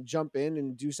go and jump in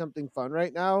and do something fun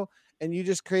right now, and you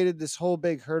just created this whole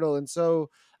big hurdle. And so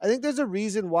I think there's a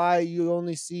reason why you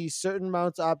only see certain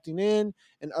amounts opting in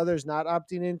and others not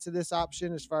opting into this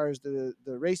option as far as the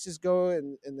races go,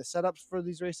 and the setups for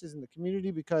these races in the community,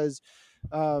 because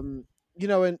and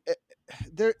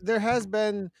there has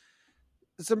been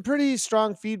some pretty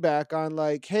strong feedback on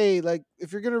like, hey, like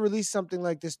if you're going to release something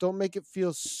like this, don't make it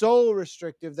feel so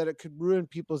restrictive that it could ruin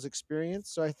people's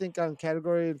experience. So I think on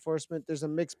category enforcement there's a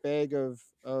mixed bag of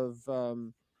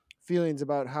feelings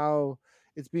about how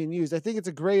it's being used. I think it's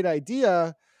a great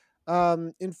idea.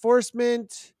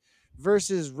 Enforcement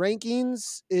versus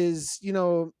rankings is,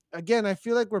 again, I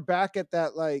feel like we're back at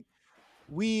that, like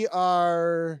we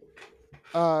are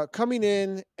coming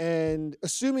in and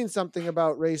assuming something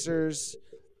about racers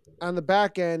on the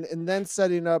back end and then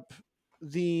setting up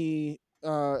the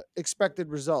expected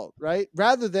result, right?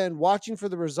 Rather than watching for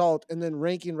the result and then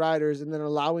ranking riders and then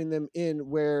allowing them in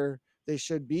where they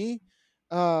should be.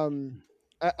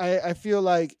 I feel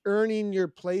like earning your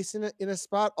place in a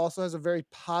spot also has a very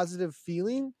positive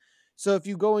feeling. So if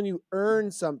you go and you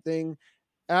earn something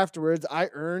afterwards, I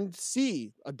earned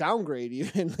C, a downgrade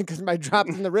even because I dropped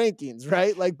in the rankings,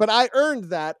 right? Like, but I earned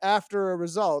that after a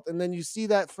result, and then you see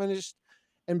that finished,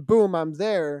 and boom, I'm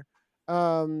there.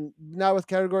 Now with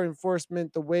category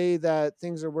enforcement, the way that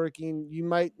things are working, you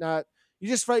might not, you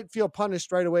just might feel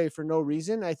punished right away for no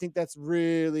reason. I think that's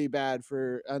really bad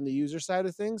for on the user side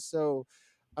of things. So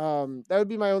that would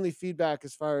be my only feedback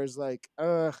as far as like,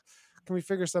 can we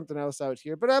figure something else out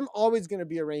here? But I'm always going to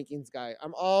be a rankings guy.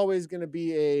 I'm always going to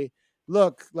be a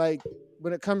look, like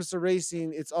when it comes to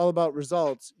racing, it's all about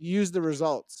results. Use the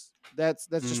results. That's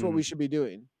just what we should be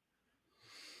doing.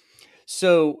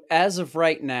 So as of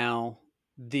right now,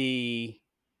 the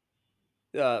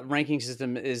ranking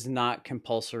system is not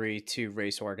compulsory to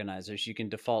race organizers. You can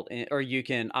default in, or you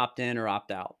can opt in or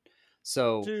opt out.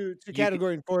 So To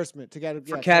category enforcement,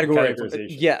 category. Categorization.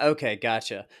 Yeah. Okay.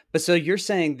 Gotcha. But so you're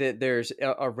saying that there's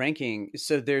a ranking.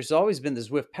 So there's always been the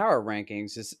Zwift Power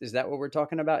rankings. Is that what we're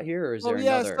talking about here, or is there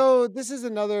another? So this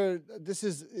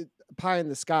is pie in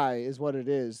the sky is what it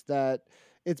is. That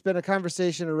it's been a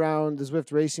conversation around the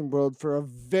Zwift racing world for a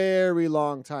very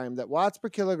long time, that watts per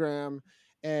kilogram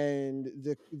and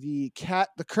the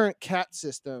current cat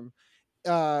system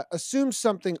assumes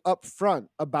something up front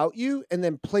about you and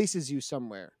then places you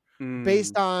somewhere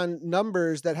based on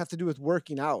numbers that have to do with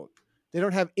working out. They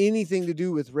don't have anything to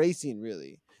do with racing,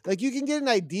 really. Like you can get an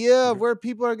idea of where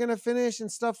people are going to finish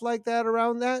and stuff like that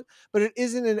around that, but it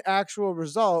isn't an actual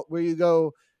result where you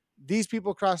go, these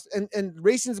people cross, and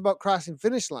racing is about crossing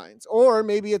finish lines, or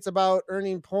maybe it's about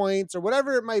earning points or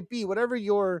whatever it might be, whatever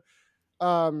your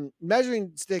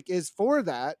measuring stick is for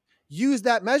that, use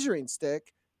that measuring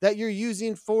stick that you're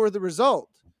using for the result.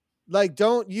 Like,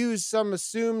 don't use some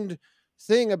assumed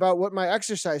thing about what my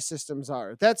exercise systems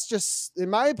are. That's just, in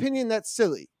my opinion, that's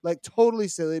silly, like totally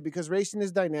silly, because racing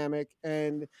is dynamic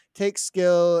and takes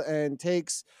skill and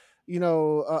takes,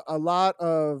 a lot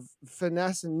of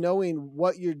finesse and knowing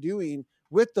what you're doing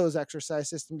with those exercise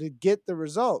systems to get the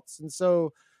results. And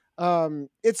so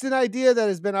it's an idea that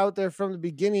has been out there from the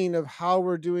beginning of how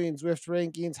we're doing Zwift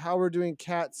rankings, how we're doing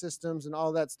CAT systems and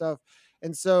all that stuff.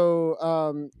 And so,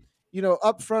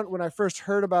 up front, when I first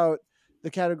heard about the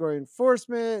category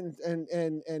enforcement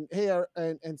and hey,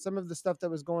 and some of the stuff that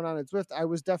was going on at Zwift, I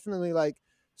was definitely like,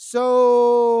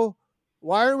 so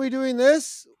why are we doing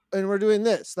this? And we're doing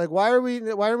this. Like, why are we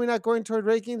not going toward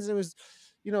rankings? And it was,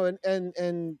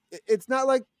 and it's not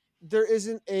like there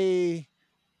isn't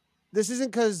this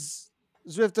isn't because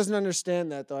Zwift doesn't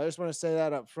understand that, though. I just want to say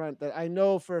that up front, that I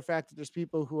know for a fact that there's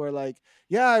people who are like,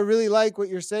 yeah, I really like what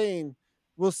you're saying.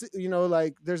 We'll see,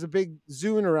 like there's a big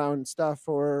Zune around stuff,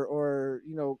 or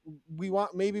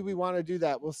maybe we want to do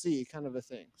that. We'll see, kind of a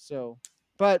thing. So,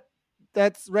 but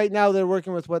that's right now they're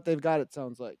working with what they've got, it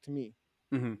sounds like to me.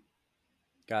 Mm-hmm.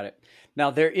 Got it.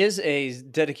 Now there is a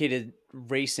dedicated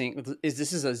racing.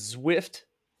 This is a Zwift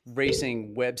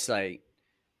racing website.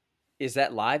 Is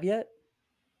that live yet?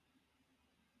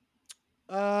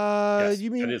 Yes, You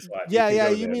mean, that is live. yeah,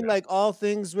 You you mean now. like all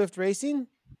things Zwift racing?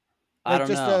 I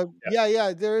don't know.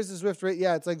 Yeah, there is a Zwift.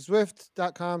 Yeah, it's like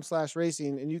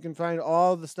Zwift.com/racing, and you can find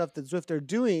all the stuff that Zwift are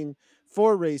doing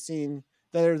for racing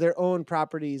that are their own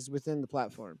properties within the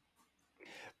platform.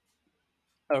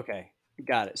 Okay,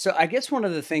 got it. So I guess one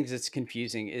of the things that's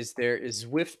confusing is there is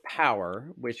Zwift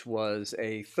Power, which was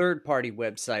a third-party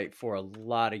website for a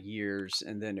lot of years,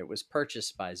 and then it was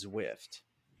purchased by Zwift.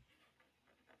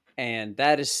 And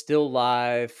that is still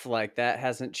live. Like, that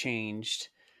hasn't changed.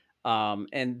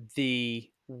 And the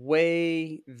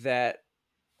way that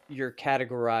you're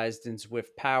categorized in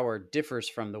Zwift Power differs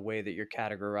from the way that you're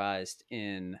categorized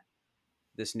in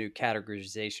this new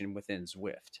categorization within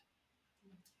Zwift.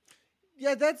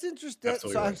 Yeah, that's interesting. So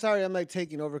Absolutely I'm right. sorry, I'm like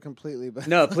taking over completely, but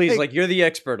No, please, like you're the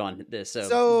expert on this.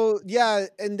 So yeah,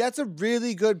 and that's a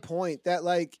really good point, that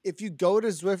like if you go to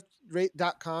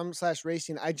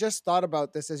Zwift.com/racing, I just thought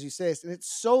about this as you say this, and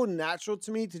it's so natural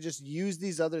to me to just use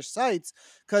these other sites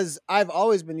because I've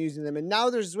always been using them. And now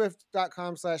there's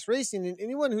Zwift.com/racing, and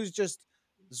anyone who's just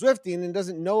Zwifting and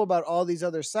doesn't know about all these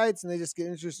other sites and they just get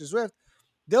introduced to Zwift,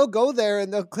 they'll go there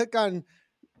and they'll click on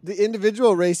the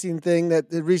individual racing thing that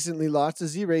they recently launched, the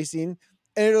Z Racing,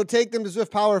 and it'll take them to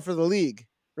Zwift Power for the league,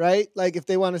 right? Like if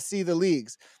they want to see the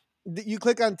leagues. You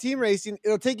click on team racing,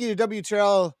 it'll take you to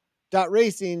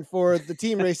WTRL.racing for the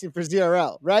team racing for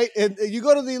ZRL, right? And you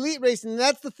go to the elite racing, and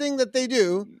that's the thing that they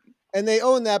do, and they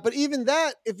own that. But even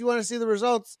that, if you want to see the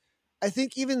results, I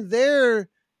think even there,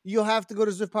 you'll have to go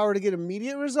to Zwift Power to get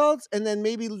immediate results, and then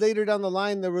maybe later down the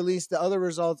line they'll release the other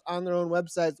results on their own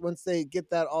websites once they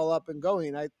get that all up and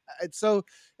going. So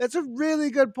that's a really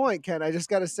good point, Ken. I just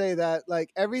got to say that like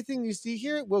everything you see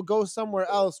here will go somewhere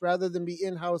else rather than be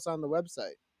in-house on the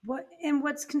website.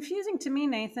 What's confusing to me,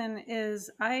 Nathan,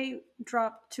 is I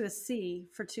dropped to a C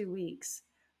for 2 weeks,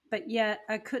 but yet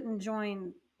I couldn't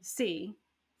join C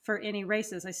for any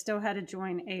races. I still had to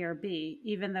join A or B,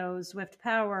 even though Zwift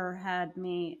Power had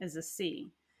me as a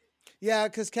C. Yeah,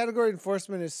 because category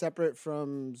enforcement is separate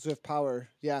from Zwift Power.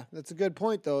 Yeah, that's a good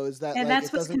point, though, is that And like that's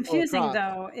it what's doesn't go confusing, across.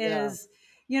 though, is,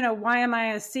 why am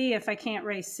I a C if I can't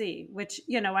race C? Which,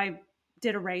 I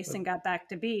did a race and got back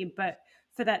to B, but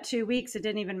for that 2 weeks, it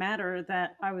didn't even matter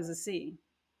that I was a C.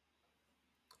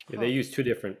 Yeah, they use two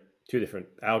different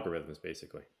algorithms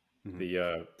basically.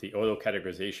 Mhm. The auto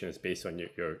categorization is based on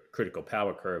your critical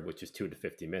power curve, which is 2 to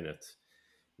 50 minutes,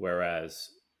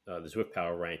 whereas the Zwift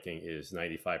Power ranking is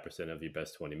 95% of your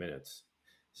best 20 minutes.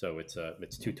 So it's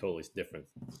two totally different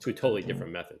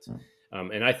methods,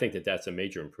 and I think that that's a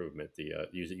major improvement.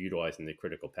 Utilizing the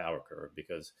critical power curve,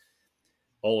 because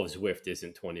all of Zwift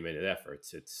isn't 20-minute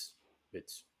efforts. It's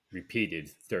repeated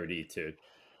 30 to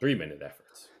 3-minute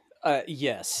efforts.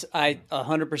 Yes, I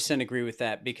 100% agree with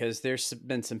that, because there's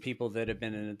been some people that have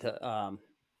been in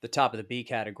the top of the B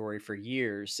category for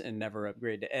years and never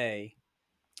upgrade to A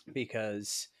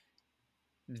because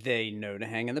they know to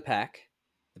hang in the pack.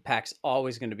 The pack's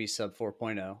always going to be sub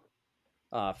 4.0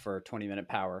 for 20-minute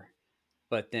power,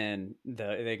 but then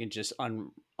they can just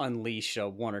unleash a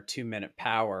 1 or 2 minute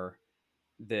power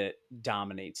that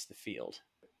dominates the field.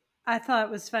 I thought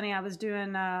it was funny. I was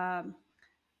doing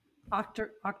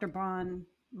octobahn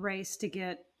race to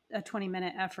get a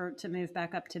 20-minute effort to move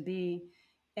back up to B,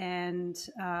 and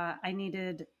I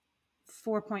needed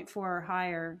 4.4 or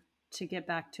higher to get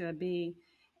back to a B.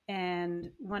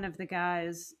 And one of the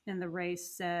guys in the race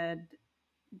said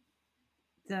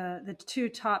the two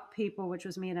top people, which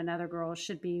was me and another girl,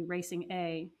 should be racing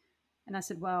A. And I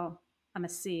said, well, I'm a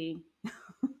C.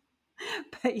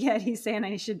 But yet he's saying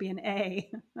I should be an A.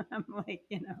 I'm like,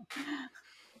 Yeah,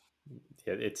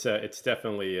 it's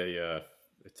definitely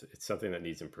it's something that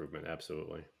needs improvement.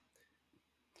 Absolutely.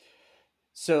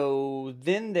 So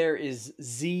then there is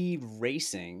Z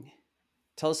Racing.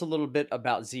 Tell us a little bit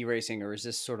about Z Racing, or is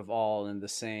this sort of all in the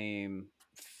same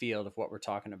field of what we're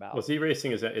talking about? Well, Z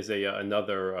Racing is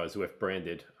another Zwift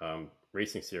branded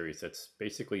racing series that's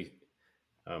basically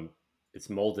it's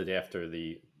molded after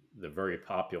the very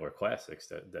popular classics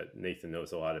that Nathan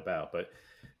knows a lot about. But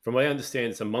from what I understand,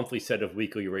 it's a monthly set of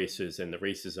weekly races, and the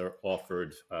races are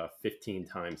offered 15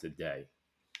 times a day,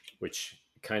 which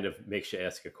kind of makes you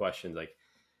ask a question like,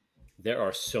 there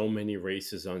are so many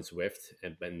races on Zwift,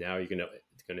 but now you're gonna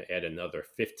add another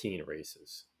 15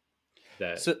 races.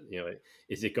 That,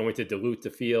 is it going to dilute the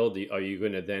field? Are you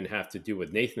going to then have to do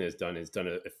what Nathan has done? Has done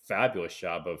a fabulous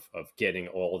job of getting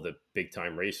all the big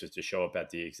time racers to show up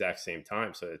at the exact same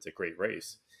time, so it's a great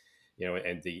race.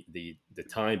 And the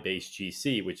time based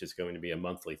GC, which is going to be a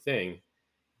monthly thing,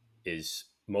 is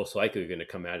most likely going to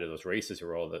come out of those races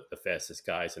where all the fastest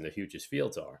guys and the hugest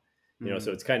fields are.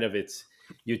 So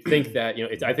you'd think that,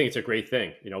 I think it's a great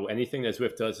thing. Anything that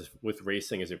Zwift does with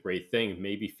racing is a great thing.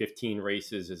 Maybe 15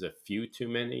 races is a few too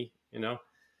many,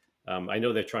 I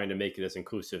know they're trying to make it as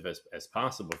inclusive as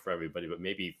possible for everybody, but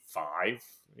maybe 5,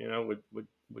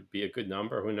 would be a good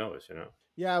number. Who knows,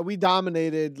 Yeah, we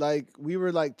dominated. Like, we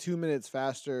were like 2 minutes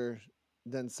faster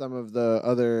than some of the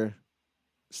other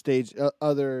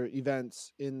other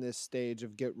events in this stage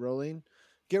of Get Rolling.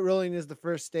 Get Rolling is the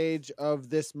first stage of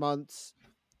this month's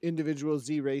individual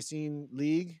Z Racing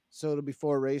League, so it'll be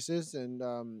 4 races. And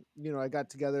I got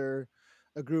together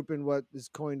a group in what is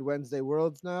coined Wednesday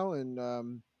Worlds now,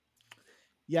 and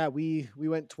we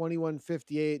went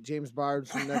 21:58. James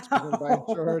Barbs from next behind Brian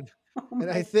Short, and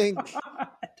I think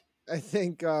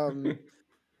the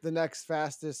next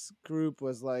fastest group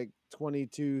was like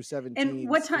 22:17. And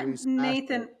what time, So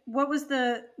Nathan?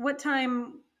 What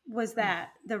time was that?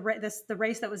 The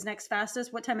race that was next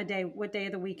fastest. What time of day? What day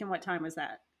of the week? And what time was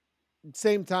that?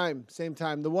 Same time.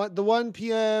 The 1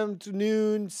 p.m. to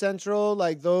noon Central,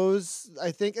 like those, I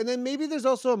think. And then maybe there's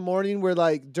also a morning where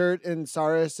like Dirt and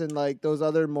Saris and like those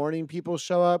other morning people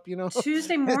show up.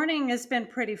 Tuesday morning has been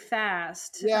pretty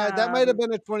fast. Yeah, that might have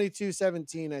been a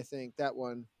 22:17. I think that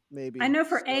one. Maybe. I know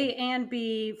for A and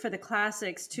B for the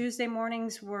classics, Tuesday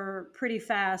mornings were pretty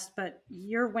fast, but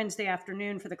your Wednesday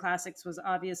afternoon for the classics was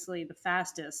obviously the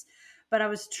fastest. But I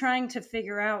was trying to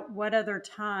figure out what other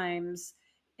times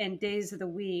and days of the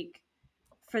week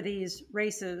for these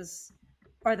races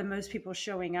are the most people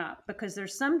showing up, because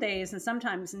there's some days and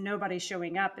sometimes nobody's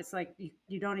showing up. It's like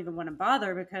you don't even want to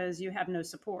bother because you have no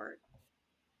support.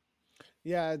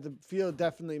 Yeah, the field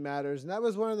definitely matters. And that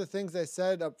was one of the things I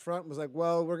said up front was like,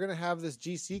 well, we're going to have this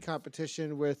GC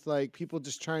competition with like people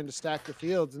just trying to stack the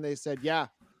fields. And they said, yeah.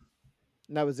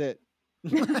 And that was it.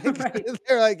 Right.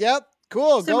 They're like, yep,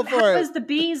 cool, so go for it.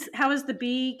 How is the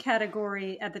B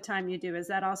category at the time you do? Is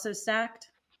that also stacked?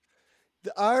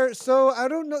 So I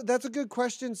don't know. That's a good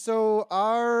question. So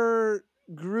our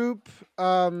group,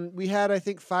 we had, I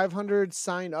think 500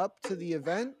 sign up to the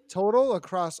event total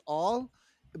across all.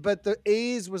 But the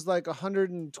A's was like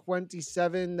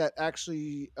 127 that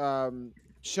actually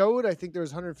showed. I think there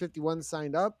was 151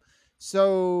 signed up.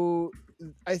 So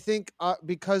I think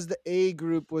because the A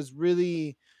group was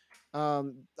really, I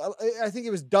think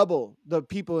it was double the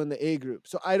people in the A group.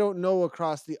 So I don't know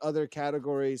across the other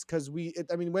categories because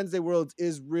Wednesday Worlds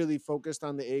is really focused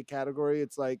on the A category.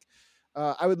 It's like,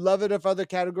 I would love it if other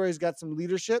categories got some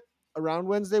leadership around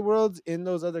Wednesday Worlds in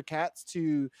those other cats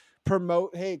to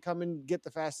promote, hey, come and get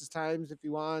the fastest times if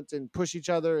you want, and push each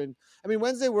other. And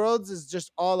Wednesday Worlds is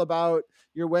just all about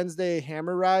your Wednesday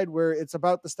hammer ride, where it's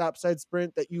about the stop side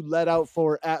sprint that you let out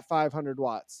for at 500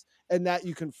 watts, and that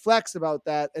you can flex about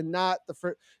that, and not the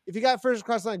first. If you got first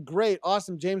across the line, great,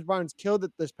 awesome. James Barnes killed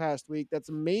it this past week. That's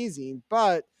amazing.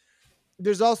 But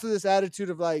there's also this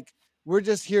attitude of like, we're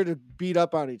just here to beat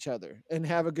up on each other and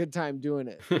have a good time doing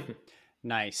it.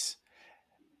 Nice.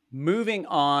 Moving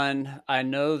on, I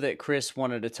know that Chris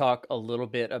wanted to talk a little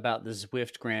bit about the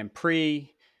Zwift Grand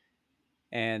Prix,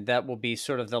 and that will be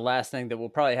sort of the last thing that we'll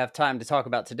probably have time to talk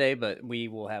about today, but we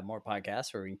will have more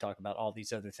podcasts where we can talk about all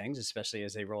these other things, especially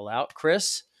as they roll out.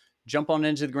 Chris, jump on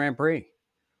into the Grand Prix.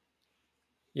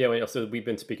 Yeah, well, so we've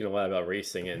been speaking a lot about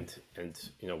racing, and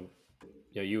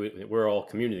we're all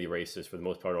community racers for the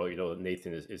most part.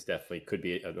 Nathan is definitely could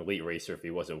be an elite racer if he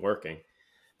wasn't working.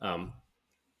 Um,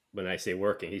 when I say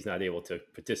working, he's not able to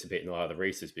participate in a lot of the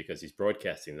races because he's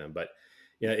broadcasting them. But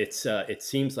it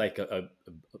seems like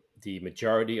the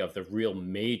majority of the real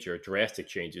major drastic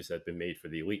changes have been made for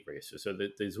the elite racers. So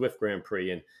the Zwift Grand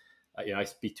Prix, and I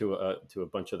speak to a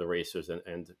bunch of the racers,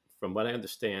 and from what I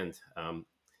understand,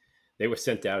 they were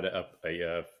sent out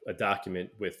a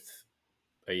document with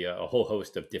a whole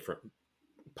host of different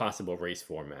possible race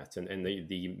formats, and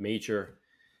the major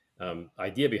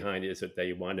idea behind it is that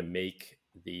they want to make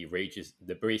the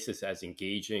races as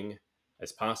engaging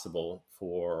as possible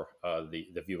for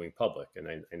the viewing public. And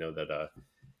I know that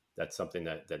that's something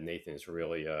that Nathan is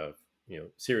really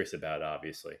serious about,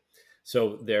 obviously.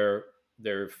 So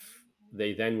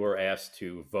they then were asked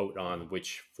to vote on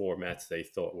which formats they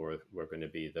thought were going to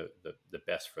be the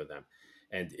best for them.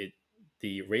 And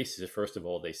the races, first of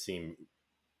all, they seem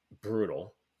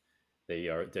brutal.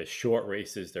 They're short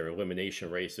races, they're elimination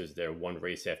races, they're one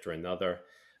race after another.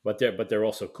 But they're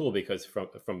also cool because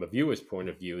from a viewer's point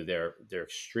of view, they're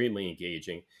extremely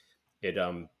engaging. It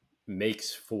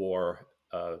makes for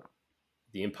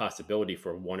the impossibility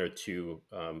for one or two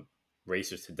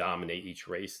racers to dominate each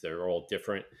race. They're all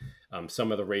different.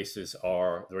 Some of the race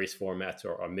formats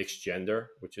are mixed gender,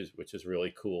 which is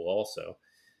really cool also.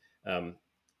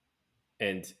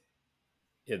 And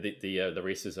the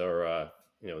races are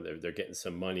they're getting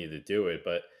some money to do it,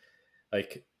 but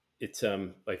like it's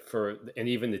and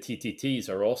even the TTTs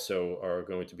are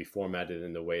going to be formatted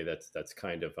in a way that's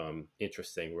kind of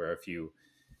interesting, where if you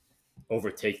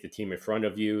overtake the team in front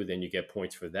of you, then you get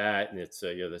points for that, and it's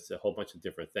that's a whole bunch of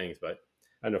different things. But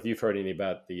I don't know if you've heard anything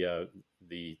about the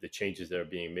changes that are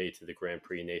being made to the Grand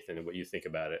Prix, Nathan, and what you think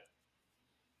about it.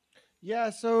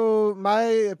 Yeah, so my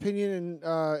opinion,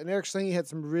 and Eric Schlingy had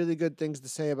some really good things to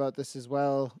say about this as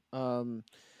well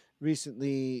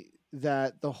recently,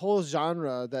 that the whole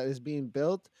genre that is being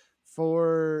built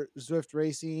for Zwift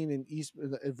racing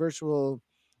and virtual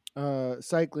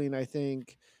cycling, I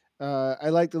think I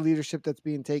like the leadership that's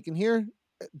being taken here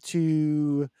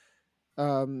to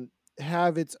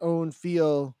have its own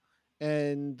feel,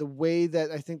 and the way that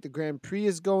I think the Grand Prix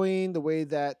is going, the way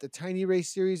that the Tiny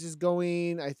Race Series is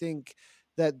going, I think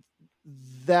that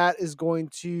that is going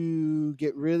to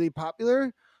get really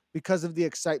popular because of the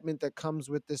excitement that comes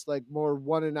with this, like more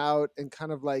one and out, and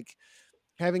kind of like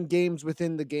having games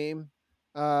within the game,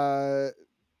 uh,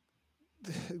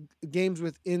 games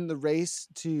within the race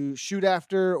to shoot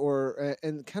after, or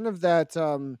and kind of that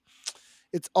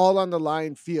it's all on the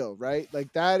line feel, right?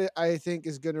 Like that, I think,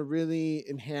 is going to really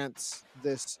enhance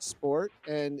this sport,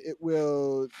 and it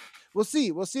will. We'll see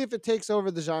if it takes over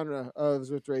the genre of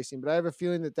Zwift racing, but I have a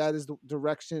feeling that is the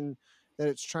direction that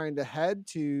it's trying to head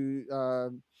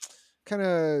to, kind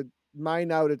of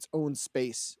mine out its own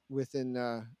space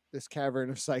within this cavern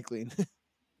of cycling.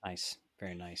 Nice.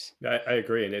 Very nice. I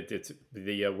agree, and it's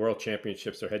the World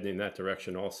Championships are heading in that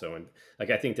direction also, and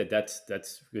like I think that's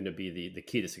going to be the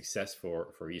key to success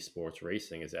for esports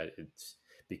racing, is that it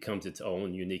becomes its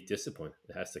own unique discipline.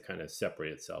 It has to kind of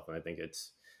separate itself, and I think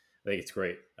it's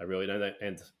great. I really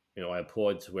and I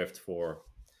applaud Zwift for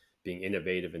being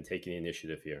innovative and taking the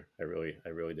initiative here. I really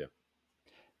do.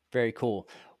 Very cool.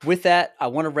 With that, I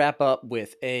want to wrap up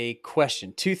with a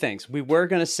question. Two things. We were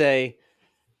going to say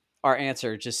our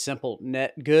answer, just simple,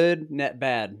 net good, net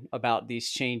bad about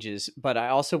these changes. But I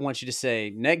also want you to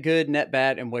say net good, net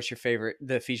bad, and what's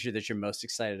the feature that you're most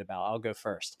excited about. I'll go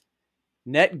first.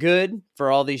 Net good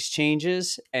for all these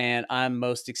changes, and I'm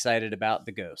most excited about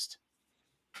the Ghost.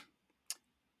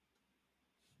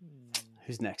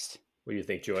 Who's next? What do you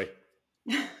think, Joy?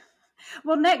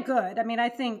 Well, net good. I mean, I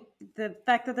think the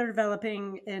fact that they're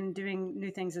developing and doing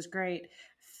new things is great.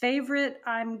 Favorite,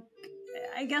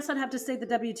 I guess I'd have to say the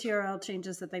WTRL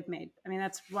changes that they've made. I mean,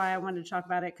 that's why I wanted to talk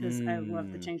about it, because I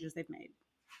love the changes they've made.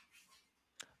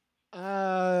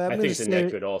 I think it's a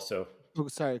net good also. Oh,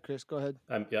 sorry, Chris, go ahead.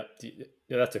 Yeah,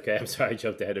 that's okay. I'm sorry, I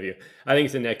jumped ahead of you. I think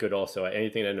it's a net good also.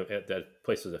 Anything that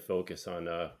places a focus on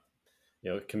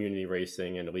community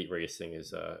racing and elite racing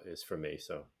is for me.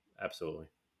 So absolutely.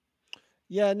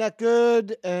 Yeah, not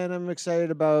good. And I'm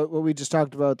excited about what we just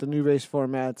talked about, the new race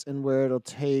formats and where it'll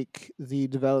take the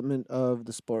development of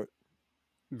the sport.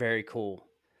 Very cool.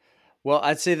 Well,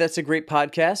 I'd say that's a great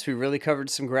podcast. We really covered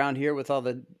some ground here with all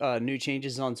the new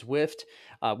changes on Zwift.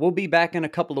 We'll be back in a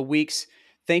couple of weeks.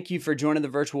 Thank you for joining the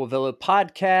Virtual Velo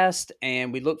Podcast,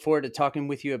 and we look forward to talking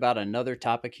with you about another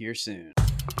topic here soon.